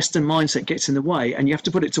where that Western mindset gets in the way, and you have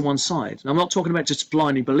to put it to one side. And I'm not talking about just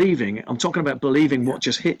blindly believing. I'm talking about believing what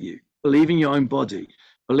just hit you, believing your own body,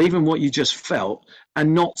 believing what you just felt,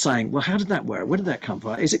 and not saying, well, how did that work? Where did that come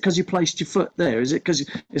from? Is it because you placed your foot there? Is it because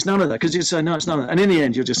it's none of that? Because you say, no, it's none of that. And in the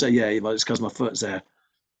end, you'll just say, yeah, well, it's because my foot's there.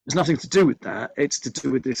 There's nothing to do with that. It's to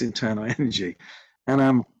do with this internal energy.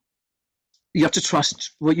 And you have to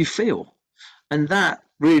trust what you feel. And that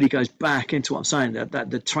really goes back into what I'm saying, that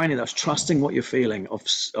the training, that's trusting what you're feeling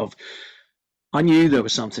of I knew there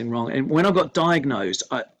was something wrong. And when I got diagnosed,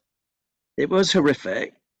 it was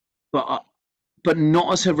horrific, but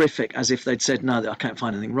not as horrific as if they'd said, no, I can't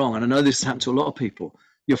find anything wrong. And I know this has happened to a lot of people.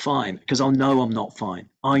 You're fine, because I know I'm not fine.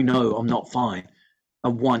 I know I'm not fine. I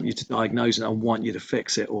want you to diagnose it. I want you to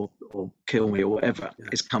fix it or kill me or whatever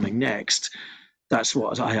is coming next. That's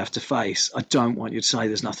what I have to face. I don't want you to say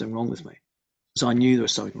there's nothing wrong with me. So I knew there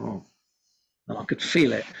was something wrong, and I could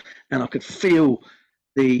feel it, and I could feel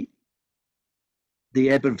the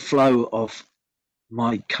ebb and flow of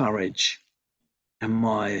my courage and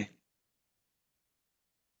my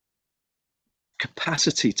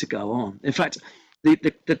capacity to go on. In fact, I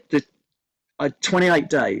had 28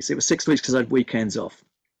 days. It was 6 weeks because I had weekends off,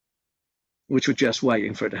 which were just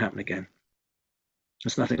waiting for it to happen again.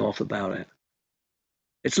 There's nothing off about it.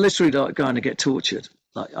 It's literally like going to get tortured.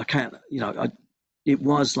 Like I can't, it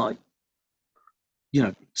was like,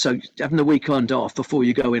 so having the weekend off before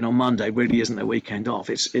you go in on Monday really isn't a weekend off.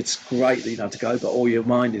 It's great that to go, but all your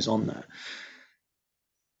mind is on that.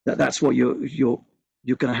 That's what you're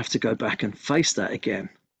going to have to go back and face that again.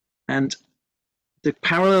 And the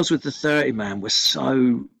parallels with the 30 man were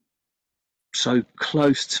so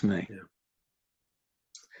close to me. Yeah.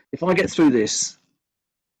 If I get through this,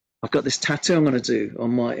 I've got this tattoo I'm going to do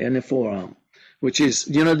on my inner forearm, which is,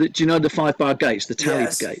 do you know the 5-bar gates, the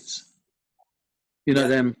Talib gates?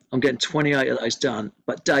 Them. I'm getting 28 of those done,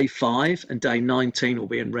 but day 5 and day 19 will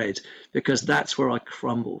be in red, because that's where I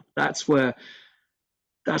crumbled. That's where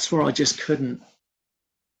I just couldn't.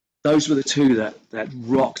 Those were the two that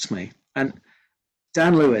rocked me. And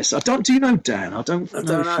Dan Lewis, do you know Dan? I don't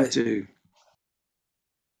know if you do.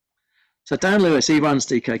 So Dan Lewis, he runs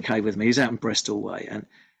DKK with me. He's out in Bristol way,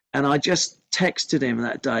 and I just texted him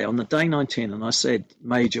that day on the day 19, and I said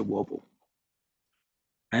major wobble,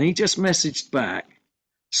 and he just messaged back,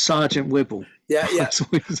 Sergeant Wibble. Yeah.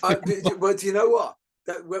 Well, do you know what?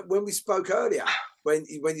 When we spoke earlier, when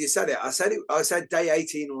you said it, I said day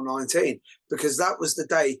 18 or 19, because that was the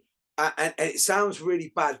day, and it sounds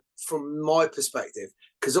really bad from my perspective,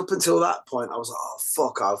 because up until that point I was like,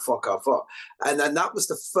 oh fuck, and then that was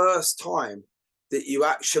the first time that you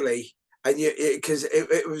actually, and because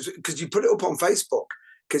it was because you put it up on Facebook,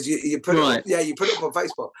 because you put it up, you put it up on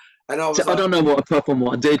Facebook. And I was I don't know what I put up and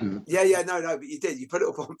what I didn't. No, but you did. You put it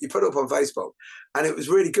up on Facebook, and it was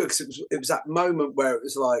really good, because it was that moment where it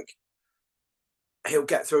was like, he'll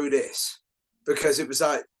get through this, because it was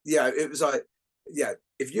like,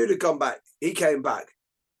 if you'd have gone back, he came back,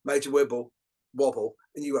 Major Wobble,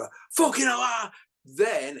 and you were fucking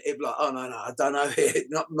then it'd be like, oh no, I don't know,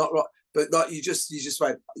 not right. But like you just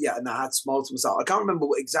went, and I had smiled to myself. I can't remember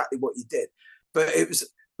exactly what you did, but it was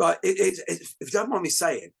like if you don't mind me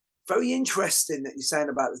saying, very interesting that you're saying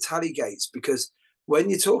about the tally gates, because when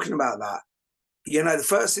you're talking about that, the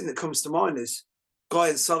first thing that comes to mind is guy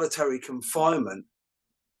in solitary confinement,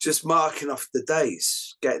 just marking off the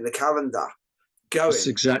days, getting the calendar going. That's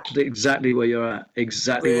exactly where you're at.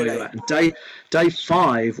 Exactly really? Where you're at. And day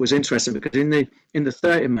 5 was interesting, because in the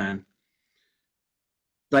 30 man,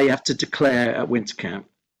 they have to declare at winter camp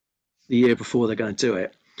the year before they're going to do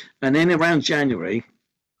it, and then around January,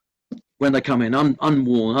 when they come in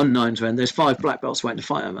unworn, unknown to them, there's 5 black belts waiting to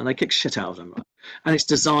fight them, and they kick shit out of them. Right? And it's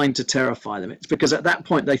designed to terrify them. It's because at that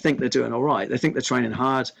point they think they're doing all right. They think they're training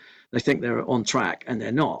hard. They think they're on track, and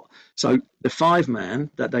they're not. So the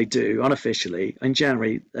 5-man that they do unofficially in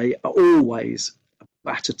January, they are always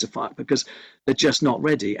battered to fight, because they're just not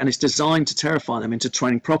ready. And it's designed to terrify them into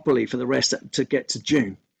training properly for the rest to get to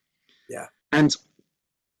June. Yeah. And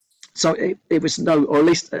so it was or at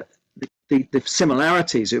least the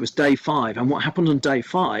similarities, it was day 5. And what happened on day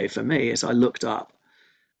 5 for me is I looked up.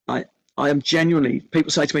 I am genuinely,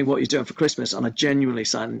 people say to me, what are you doing for Christmas? And I genuinely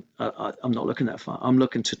say, I'm not looking that far. I'm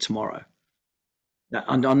looking to tomorrow.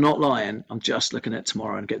 And I'm not lying. I'm just looking at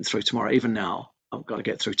tomorrow and getting through tomorrow. Even now, I've got to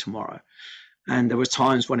get through tomorrow. And there was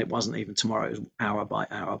times when it wasn't even tomorrow. It was hour by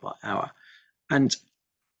hour by hour. And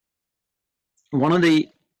one of the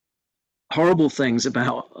horrible things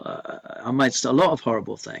about, I made a lot of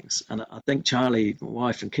horrible things. And I think Charlie, my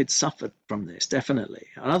wife and kids suffered from this, definitely.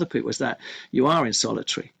 And other people was that you are in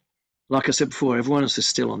solitary. Like I said before, everyone else is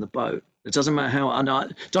still on the boat. It doesn't matter how,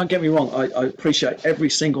 and don't get me wrong, I appreciate every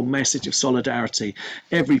single message of solidarity,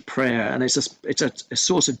 every prayer, and it's a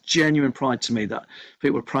source of genuine pride to me that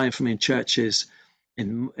people are praying for me in churches,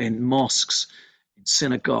 in mosques, in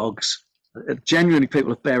synagogues. Genuinely,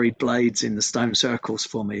 people have buried blades in the stone circles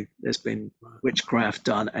for me. There's been witchcraft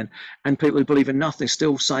done, and people who believe in nothing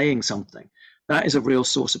still saying something. That is a real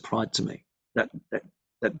source of pride to me, that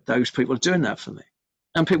those people are doing that for me.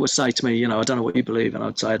 And people would say to me, I don't know what you believe. And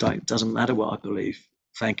I'd say, it doesn't matter what I believe.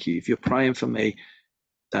 Thank you. If you're praying for me,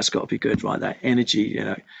 that's got to be good, right? That energy,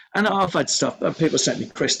 And I've had stuff, people sent me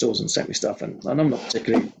crystals and sent me stuff. And I'm not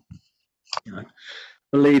particularly,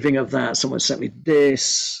 believing of that. Someone sent me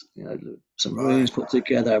this, some runes put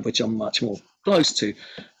together, which I'm much more close to.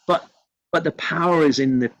 But the power is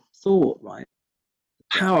in the thought, right?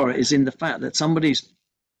 The power is in the fact that somebody's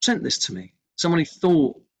sent this to me. Somebody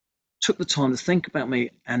took the time to think about me,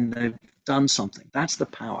 and they've done something. That's the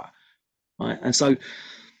power, right? And so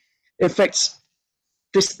it affects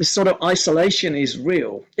this sort of isolation is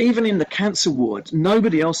real. Even in the cancer ward,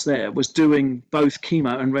 nobody else there was doing both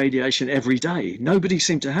chemo and radiation every day. Nobody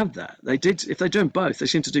seemed to have that. They did, if they're doing both, they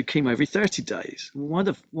seem to do chemo every 30 days. Why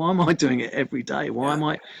am I doing it every day? Why am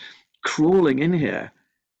I crawling in here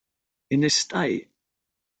in this state?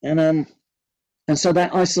 And so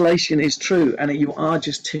that isolation is true, and you are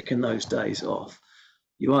just ticking those days off.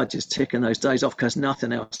 You are just ticking those days off because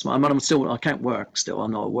nothing else. I can't work still.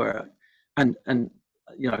 I'm not at work, and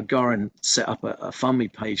you know, Goran set up a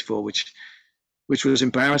FundMe page for which was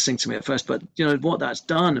embarrassing to me at first, but you know what that's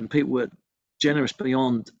done, and people were generous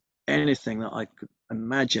beyond anything that I could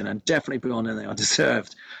imagine, and definitely beyond anything I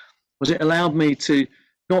deserved. Was it allowed me to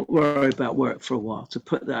not worry about work for a while, to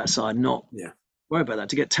put that aside, not worry about that,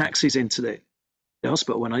 to get taxis into the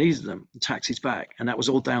hospital when I needed them, and taxis back, and that was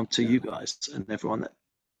all down to you guys and everyone that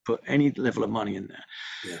put any level of money in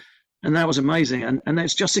there. And that was amazing. And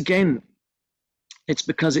it's just, again, it's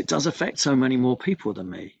because it does affect so many more people than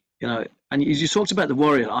me, you know. And you talked about the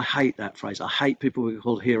warrior. I hate that phrase. I hate people who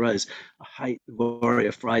call heroes. I hate the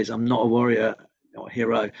warrior phrase. I'm not a warrior, not a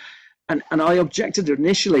hero. And I objected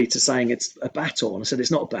initially to saying it's a battle, and I said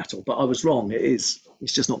it's not a battle, but I was wrong. It is.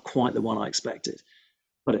 It's just not quite the one I expected,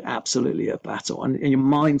 but it's absolutely a battle. And your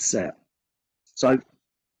mindset. So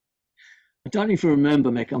I don't know if you remember,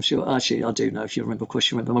 Mick. I'm sure, actually, I do know if you remember. Of course,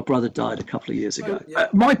 you remember. My brother died a couple of years ago.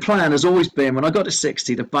 My plan has always been, when I got to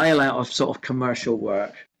 60, to bail out of sort of commercial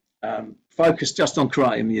work, focus just on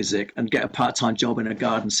karate music, and get a part-time job in a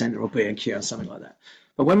garden centre or B&Q or something like that.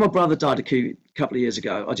 But when my brother died a couple of years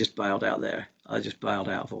ago, I just bailed out there. I just bailed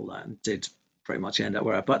out of all that and did pretty much end up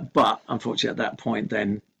where but unfortunately at that point,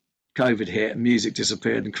 then COVID hit, and music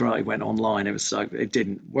disappeared, and karate went online. It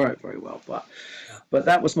didn't work very well. But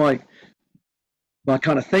that was my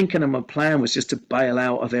kind of thinking, and my plan was just to bail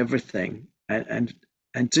out of everything and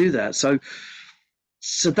do that. So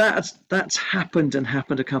that's happened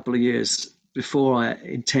a couple of years before I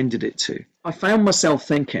intended it to. I found myself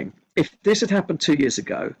thinking, if this had happened 2 years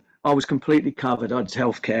ago, I was completely covered. I had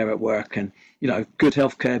healthcare at work, and you know, good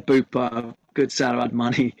healthcare, bupa, good salary, I had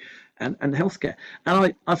money, and healthcare.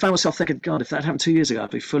 And I found myself thinking, God, if that happened 2 years ago, I'd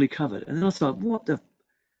be fully covered. And then I thought, what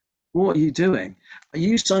are you doing? Are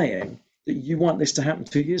you saying that you want this to happen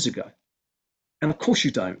 2 years ago? And of course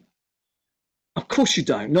you don't. Of course you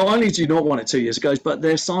don't. Not only do you not want it 2 years ago, but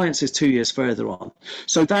their science is 2 years further on.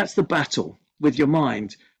 So that's the battle with your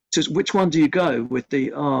mind. So which one do you go with?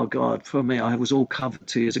 The, oh God, for me, I was all covered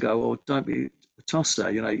 2 years ago, or don't be a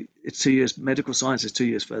tosser, you know, it's 2 years, medical science is 2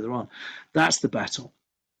 years further on. That's the battle.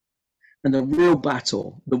 And the real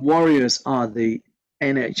battle, the warriors are the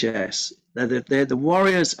NHS. They're the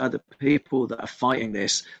warriors are the people that are fighting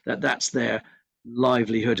this, that's their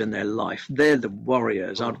livelihood and their life. They're the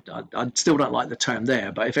warriors. I still don't like the term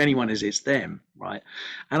there, but if anyone is, it's them, right?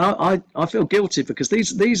 And I feel guilty because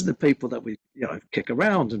these are the people that we, you know, kick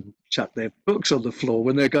around and chuck their books on the floor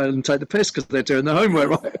when they're going and take the piss because they're doing their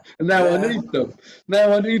homework, right? And now I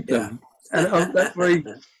need them. And that's very,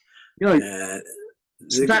 you know,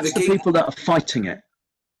 that's the people that are fighting it,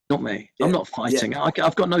 not me. I'm not fighting it.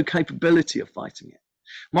 I've got no capability of fighting it.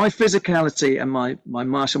 My physicality and my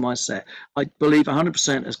martial mindset, I believe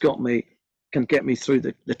 100% can get me through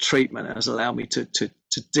the treatment, and has allowed me to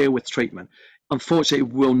deal with treatment. Unfortunately,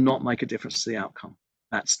 it will not make a difference to the outcome.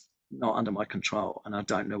 That's not under my control, and I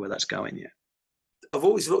don't know where that's going yet. I've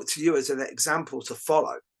always looked to you as an example to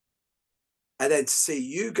follow, and then to see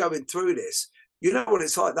you going through this. You know what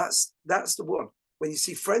it's like. That's the one. When you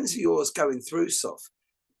see friends of yours going through stuff,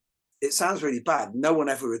 it sounds really bad. No one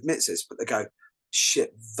ever admits this, but they go,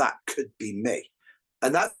 shit, that could be me.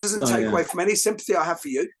 And that doesn't take away from any sympathy I have for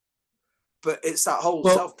you, but it's that whole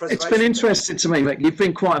self-preservation. It's been interesting to me, Mick. You've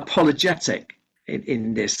been quite apologetic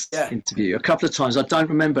in this interview a couple of times. I don't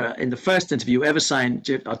remember in the first interview ever saying,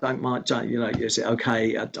 I don't mind, you know, is it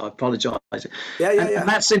okay? I apologise. And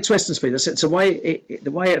that's interesting to me. It's the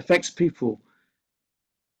way it affects people.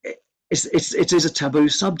 It is a taboo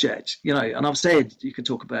subject, you know, and I've said you can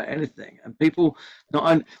talk about anything, and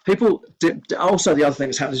also the other thing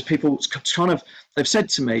that's happened is people they've said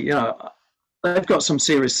to me, you know, they've got some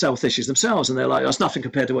serious health issues themselves, and they're like, that's nothing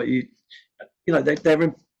compared to what you know,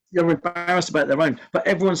 they're embarrassed about their own, but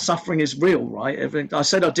everyone's suffering is real, right? I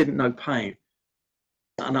said I didn't know pain,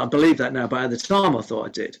 and I believe that now, but at the time I thought I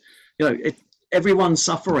did. You know, everyone's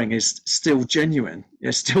suffering is still genuine.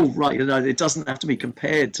 It's still right. You know, it doesn't have to be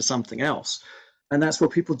compared to something else. And that's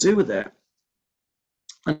what people do with it.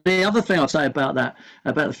 And the other thing I'll say about the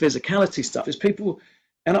physicality stuff is people,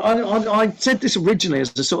 and I said this originally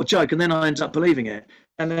as a sort of joke, and then I ended up believing it.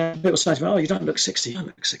 And then people say to me, oh, you don't look 60. You don't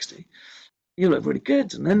look 60. you look really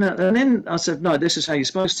good. And then I said, no, this is how you're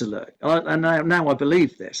supposed to look. And now I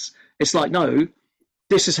believe this. It's like, no,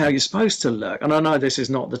 this is how you're supposed to look. And I know this is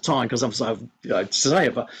not the time because I'm so, to say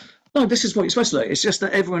it, but no, this is what you're supposed to look. It's just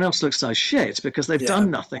that everyone else looks so shit because they've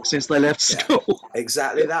done nothing since they left school.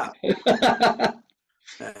 Exactly that.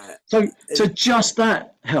 So just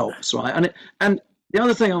that helps, right? And the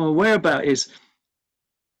other thing I'm aware about is,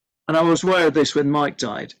 and I was aware of this when Mike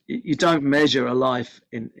died, you don't measure a life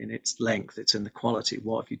in its length, it's in the quality.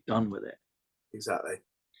 What have you done with it? Exactly.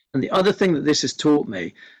 And the other thing that this has taught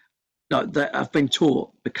me, that I've been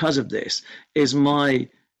taught because of this, is my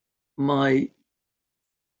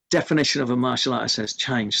definition of a martial artist has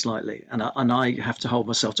changed slightly. And I have to hold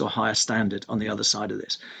myself to a higher standard on the other side of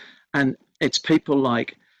this. And it's people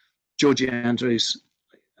like Georgie Andrews,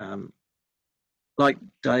 like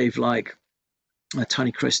Dave, like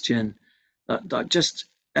Tony Christian, just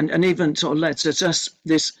and even sort of it's just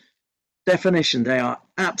this definition. They are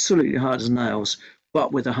absolutely hard as nails,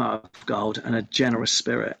 but with a heart of gold and a generous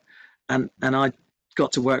spirit. And I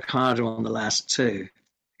got to work harder on the last two.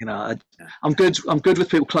 I'm good with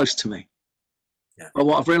people close to me. Yeah. But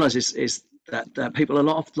what I've realised is that people, a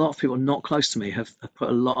lot of people not close to me have put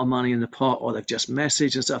a lot of money in the pot, or they've just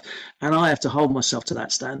messaged and stuff. And I have to hold myself to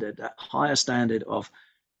that standard, that higher standard of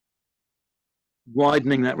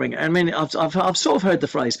widening that ring. I mean, I've sort of heard the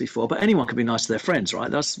phrase before, but anyone can be nice to their friends,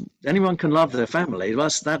 right? Anyone can love their family.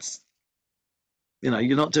 That's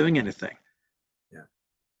you're not doing anything. Yeah.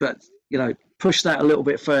 But push that a little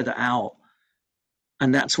bit further out,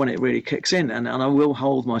 and that's when it really kicks in. And I will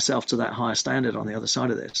hold myself to that higher standard on the other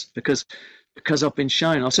side of this, because I've been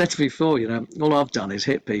shown. I've said to you before, all I've done is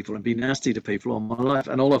hit people and be nasty to people all my life,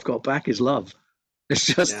 and all I've got back is love. It's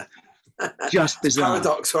just just bizarre.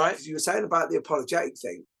 Paradox, right? You were saying about the apologetic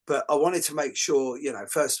thing, but I wanted to make sure,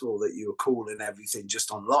 first of all, that you were cool and everything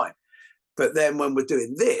just online. But then when we're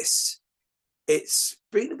doing this, it's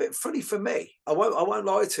been a bit funny for me. I won't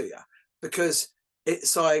lie to you, because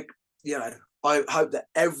it's like, I hope that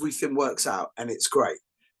everything works out and it's great.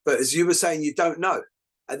 But as you were saying, you don't know.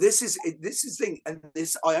 And this is the thing. And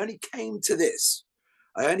I only came to this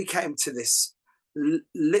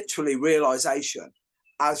literally realization,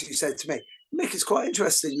 as you said to me, Mick, it's quite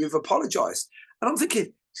interesting. You've apologized. And I'm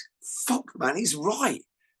thinking, fuck, man, he's right.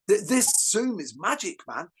 This Zoom is magic,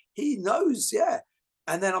 man. He knows, yeah.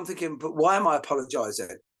 And then I'm thinking, but why am I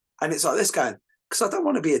apologizing? And it's like this going, because I don't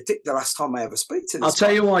want to be a dick the last time I ever speak to this I'll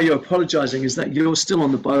tell you why you're apologizing is that you're still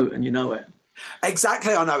on the boat and you know it.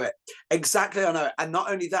 Exactly, I know it. And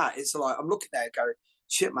not only that, it's like I'm looking there going,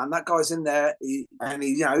 shit, man, that guy's in there,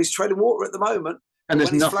 he's treading water at the moment. And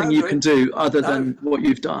there's nothing you can do other than what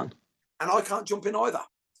you've done. And I can't jump in either.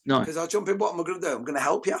 No. Because I jump in, what am I going to do? I'm going to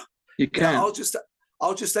help you. You can. I'll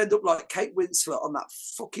just end up like Kate Winslet on that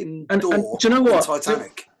fucking door. And do you know what?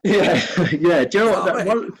 Titanic. Yeah. Do you know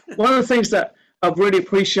what? One of the things that I really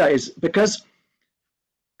appreciate is because,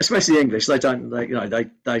 especially English, they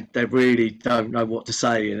really don't know what to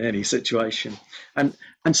say in any situation, and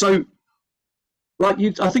so, like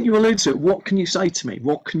I think you alluded to it. What can you say to me?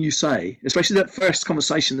 What can you say? Especially that first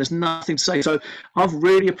conversation. There's nothing to say. So I've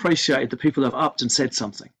really appreciated the people that have upped and said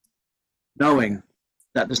something, knowing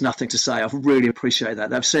that there's nothing to say. I've really appreciated that.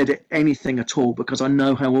 They've said anything at all because I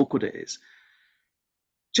know how awkward it is.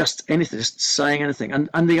 Just anything, just saying anything.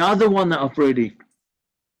 And the other one that I've really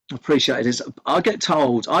appreciated is I get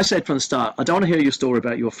told, I said from the start, I don't want to hear your story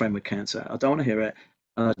about your friend with cancer. I don't want to hear it.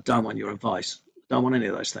 I don't want your advice. I don't want any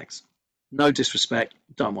of those things. No disrespect.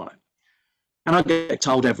 Don't want it. And I get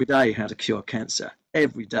told every day how to cure cancer.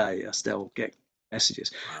 Every day I still get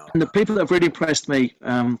messages. Wow. And the people that have really impressed me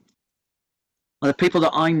are the people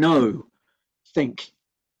that I know think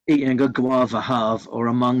eating a guava halve or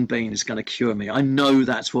a mung bean is going to cure me. I know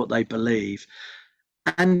that's what they believe.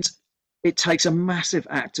 And it takes a massive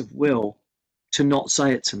act of will to not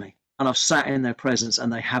say it to me. And I've sat in their presence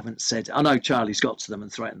and they haven't said it. I know Charlie's got to them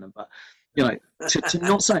and threatened them, but, to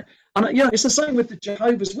not say it. And, it's the same with the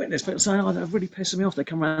Jehovah's Witness. People say, they're really pissing me off. They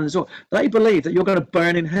come around the door. They believe that you're going to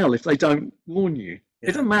burn in hell if they don't warn you. Yeah.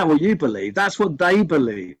 It doesn't matter what you believe. That's what they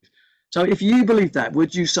believe. So if you believe that,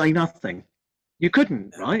 would you say nothing? You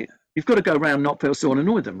couldn't, right? You've got to go around not feel so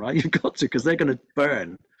annoyed them, right? You've got to, because they're going to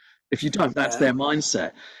burn. If you don't, that's their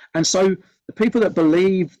mindset. And so the people that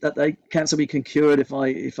believe that cancer can be cured if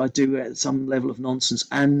I do some level of nonsense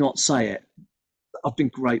and not say it, I've been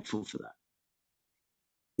grateful for that.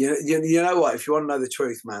 You know what? If you want to know the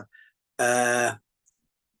truth, man,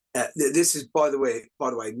 this is by the way,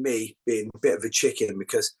 me being a bit of a chicken,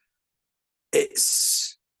 because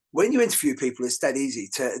it's when you interview people, it's dead easy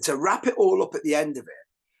to wrap it all up at the end of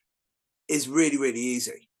it is really, really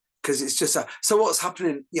easy. because it's just so what's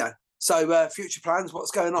happening, so future plans,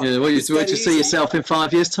 what's going on? Yeah, well, you see yourself in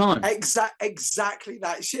 5 years' time. Exactly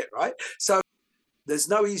that shit, right? So there's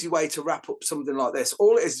no easy way to wrap up something like this.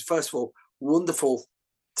 All it is, first of all, wonderful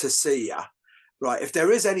to see you. Right. If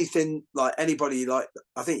there is anything like anybody, like,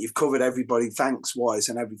 I think you've covered everybody thanks wise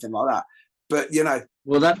and everything like that. But,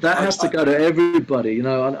 well, that has to go to everybody,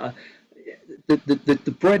 the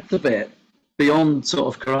breadth of it, beyond sort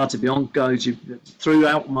of karate, beyond Goju,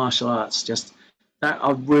 throughout martial arts, just that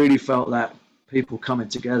I really felt that people coming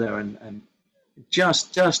together and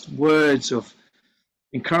just words of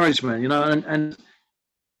encouragement, and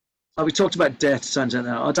like we talked about death.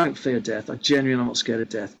 I don't fear death. I genuinely am not scared of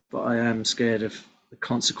death, but I am scared of the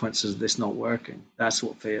consequences of this not working. That's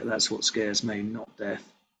what scares me, not death.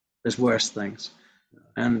 There's worse things.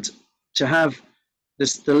 And to have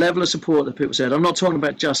the level of support that people said, I'm not talking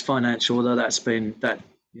about just financial, although that's been that,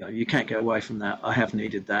 you can't get away from that. I have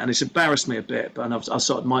needed that. And it's embarrassed me a bit, but I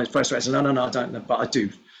sort of, my first reaction, no, I don't know, but I do.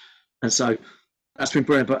 And so that's been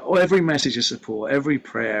brilliant. But every message of support, every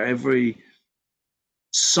prayer, every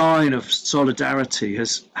sign of solidarity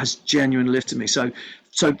has genuinely lifted me. So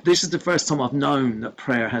this is the first time I've known that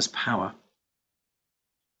prayer has power.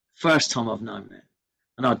 First time I've known it.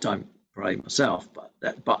 And I don't pray myself,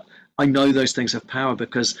 but I know those things have power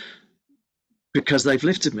because they've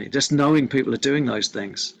lifted me. Just knowing people are doing those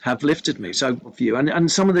things have lifted me. So for you,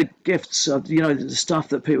 and some of the gifts, the stuff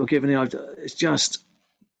that people are giving, it's just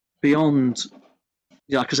beyond.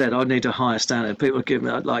 Like I said, I need a higher standard. People are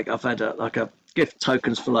giving me, like, I've had a gift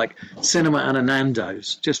tokens for like cinema and a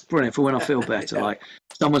Nando's, just brilliant for when I feel better. Like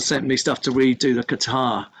someone sent me stuff to redo the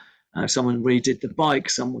guitar. Someone redid the bike.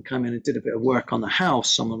 Someone came in and did a bit of work on the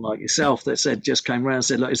house. Someone like yourself that just came around and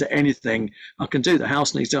said, look, is there anything I can do? The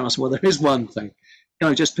house needs doing. I said, well, there is one thing.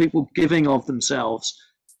 Just people giving of themselves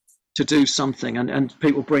to do something, and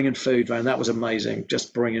people bringing food around. That was amazing.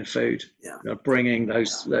 Just bringing food. Yeah. Bringing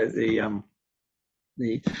those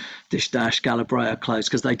the Dish Dash Galabrea clothes,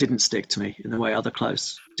 because they didn't stick to me in the way other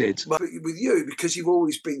clothes did. But with you, because you've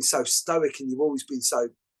always been so stoic and you've always been so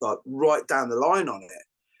like right down the line on it,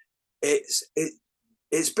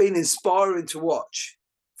 it's been inspiring to watch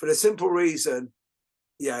for the simple reason,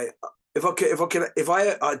 if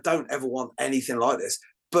I don't ever want anything like this,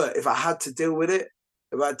 but if I had to deal with it,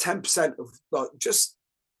 about 10% of like just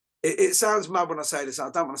it sounds mad when I say this. I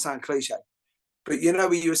don't want to sound cliche. But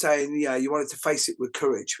when you were saying, you wanted to face it with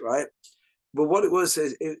courage, right? But what it was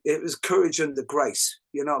is it was courage under grace.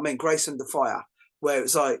 You know what I mean? Grace under fire, where it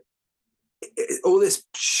was like all this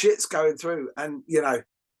shit's going through. And,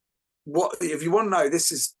 what if you want to know,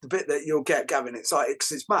 this is the bit that you'll get, Gavin. It's like,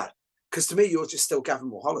 because it's mad. Because to me, you're just still Gavin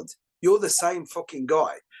Mulholland. You're the same fucking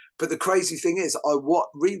guy. But the crazy thing is, I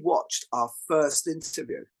rewatched our first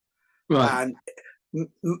interview. Right. And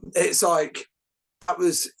it's like, that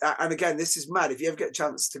was, and again, this is mad. If you ever get a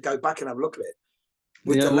chance to go back and have a look at it,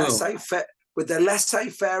 with the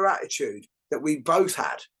laissez-faire attitude that we both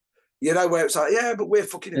had, where it's like, but we're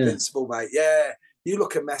fucking invincible, mate. Yeah, you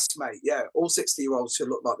look a mess, mate. Yeah, all 60-year-olds should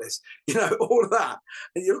look like this. All of that,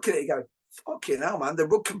 and you look at it, you go, fucking hell, man. The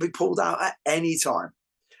rug can be pulled out at any time.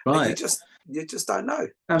 Right. And you just don't know.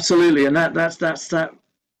 Absolutely, and that's that.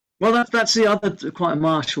 Well, that's the other quite a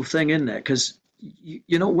martial thing, isn't it? Because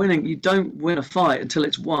you're not winning. You don't win a fight until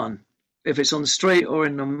it's won. If it's on the street or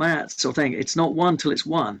in the mats or thing, it's not won till it's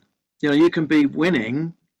won. You can be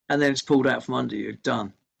winning and then it's pulled out from under you.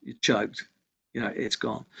 Done. You're choked. It's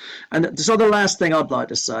gone. And so the last thing I'd like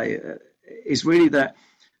to say is really that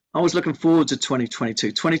I was looking forward to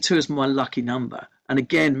 2022. 22 is my lucky number. And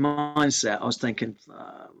again, mindset, I was thinking,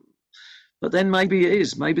 but then maybe it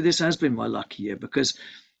is. Maybe this has been my lucky year because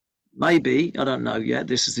maybe, I don't know yet,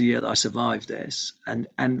 this is the year that I survived this. And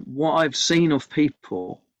what I've seen of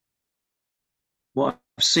people, what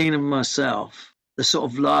I've seen of myself, the sort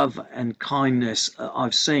of love and kindness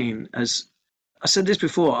I've seen, as I said this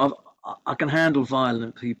before, I can handle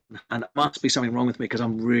violent people, and it must be something wrong with me because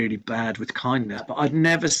I'm really bad with kindness. But I've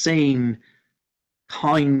never seen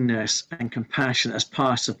kindness and compassion as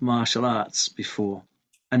part of martial arts before,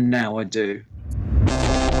 and now I do.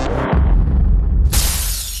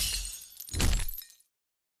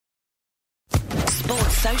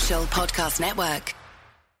 Social Podcast Network.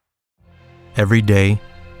 Every day,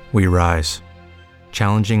 we rise,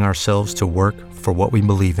 challenging ourselves to work for what we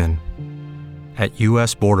believe in. At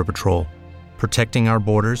U.S. Border Patrol, protecting our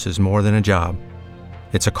borders is more than a job.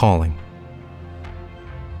 It's a calling.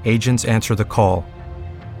 Agents answer the call,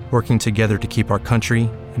 working together to keep our country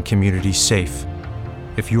and communities safe.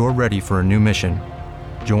 If you're ready for a new mission,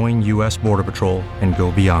 join U.S. Border Patrol and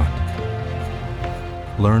go beyond.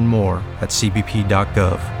 Learn more at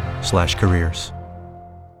cbp.gov www.wisconsin.edu/careers.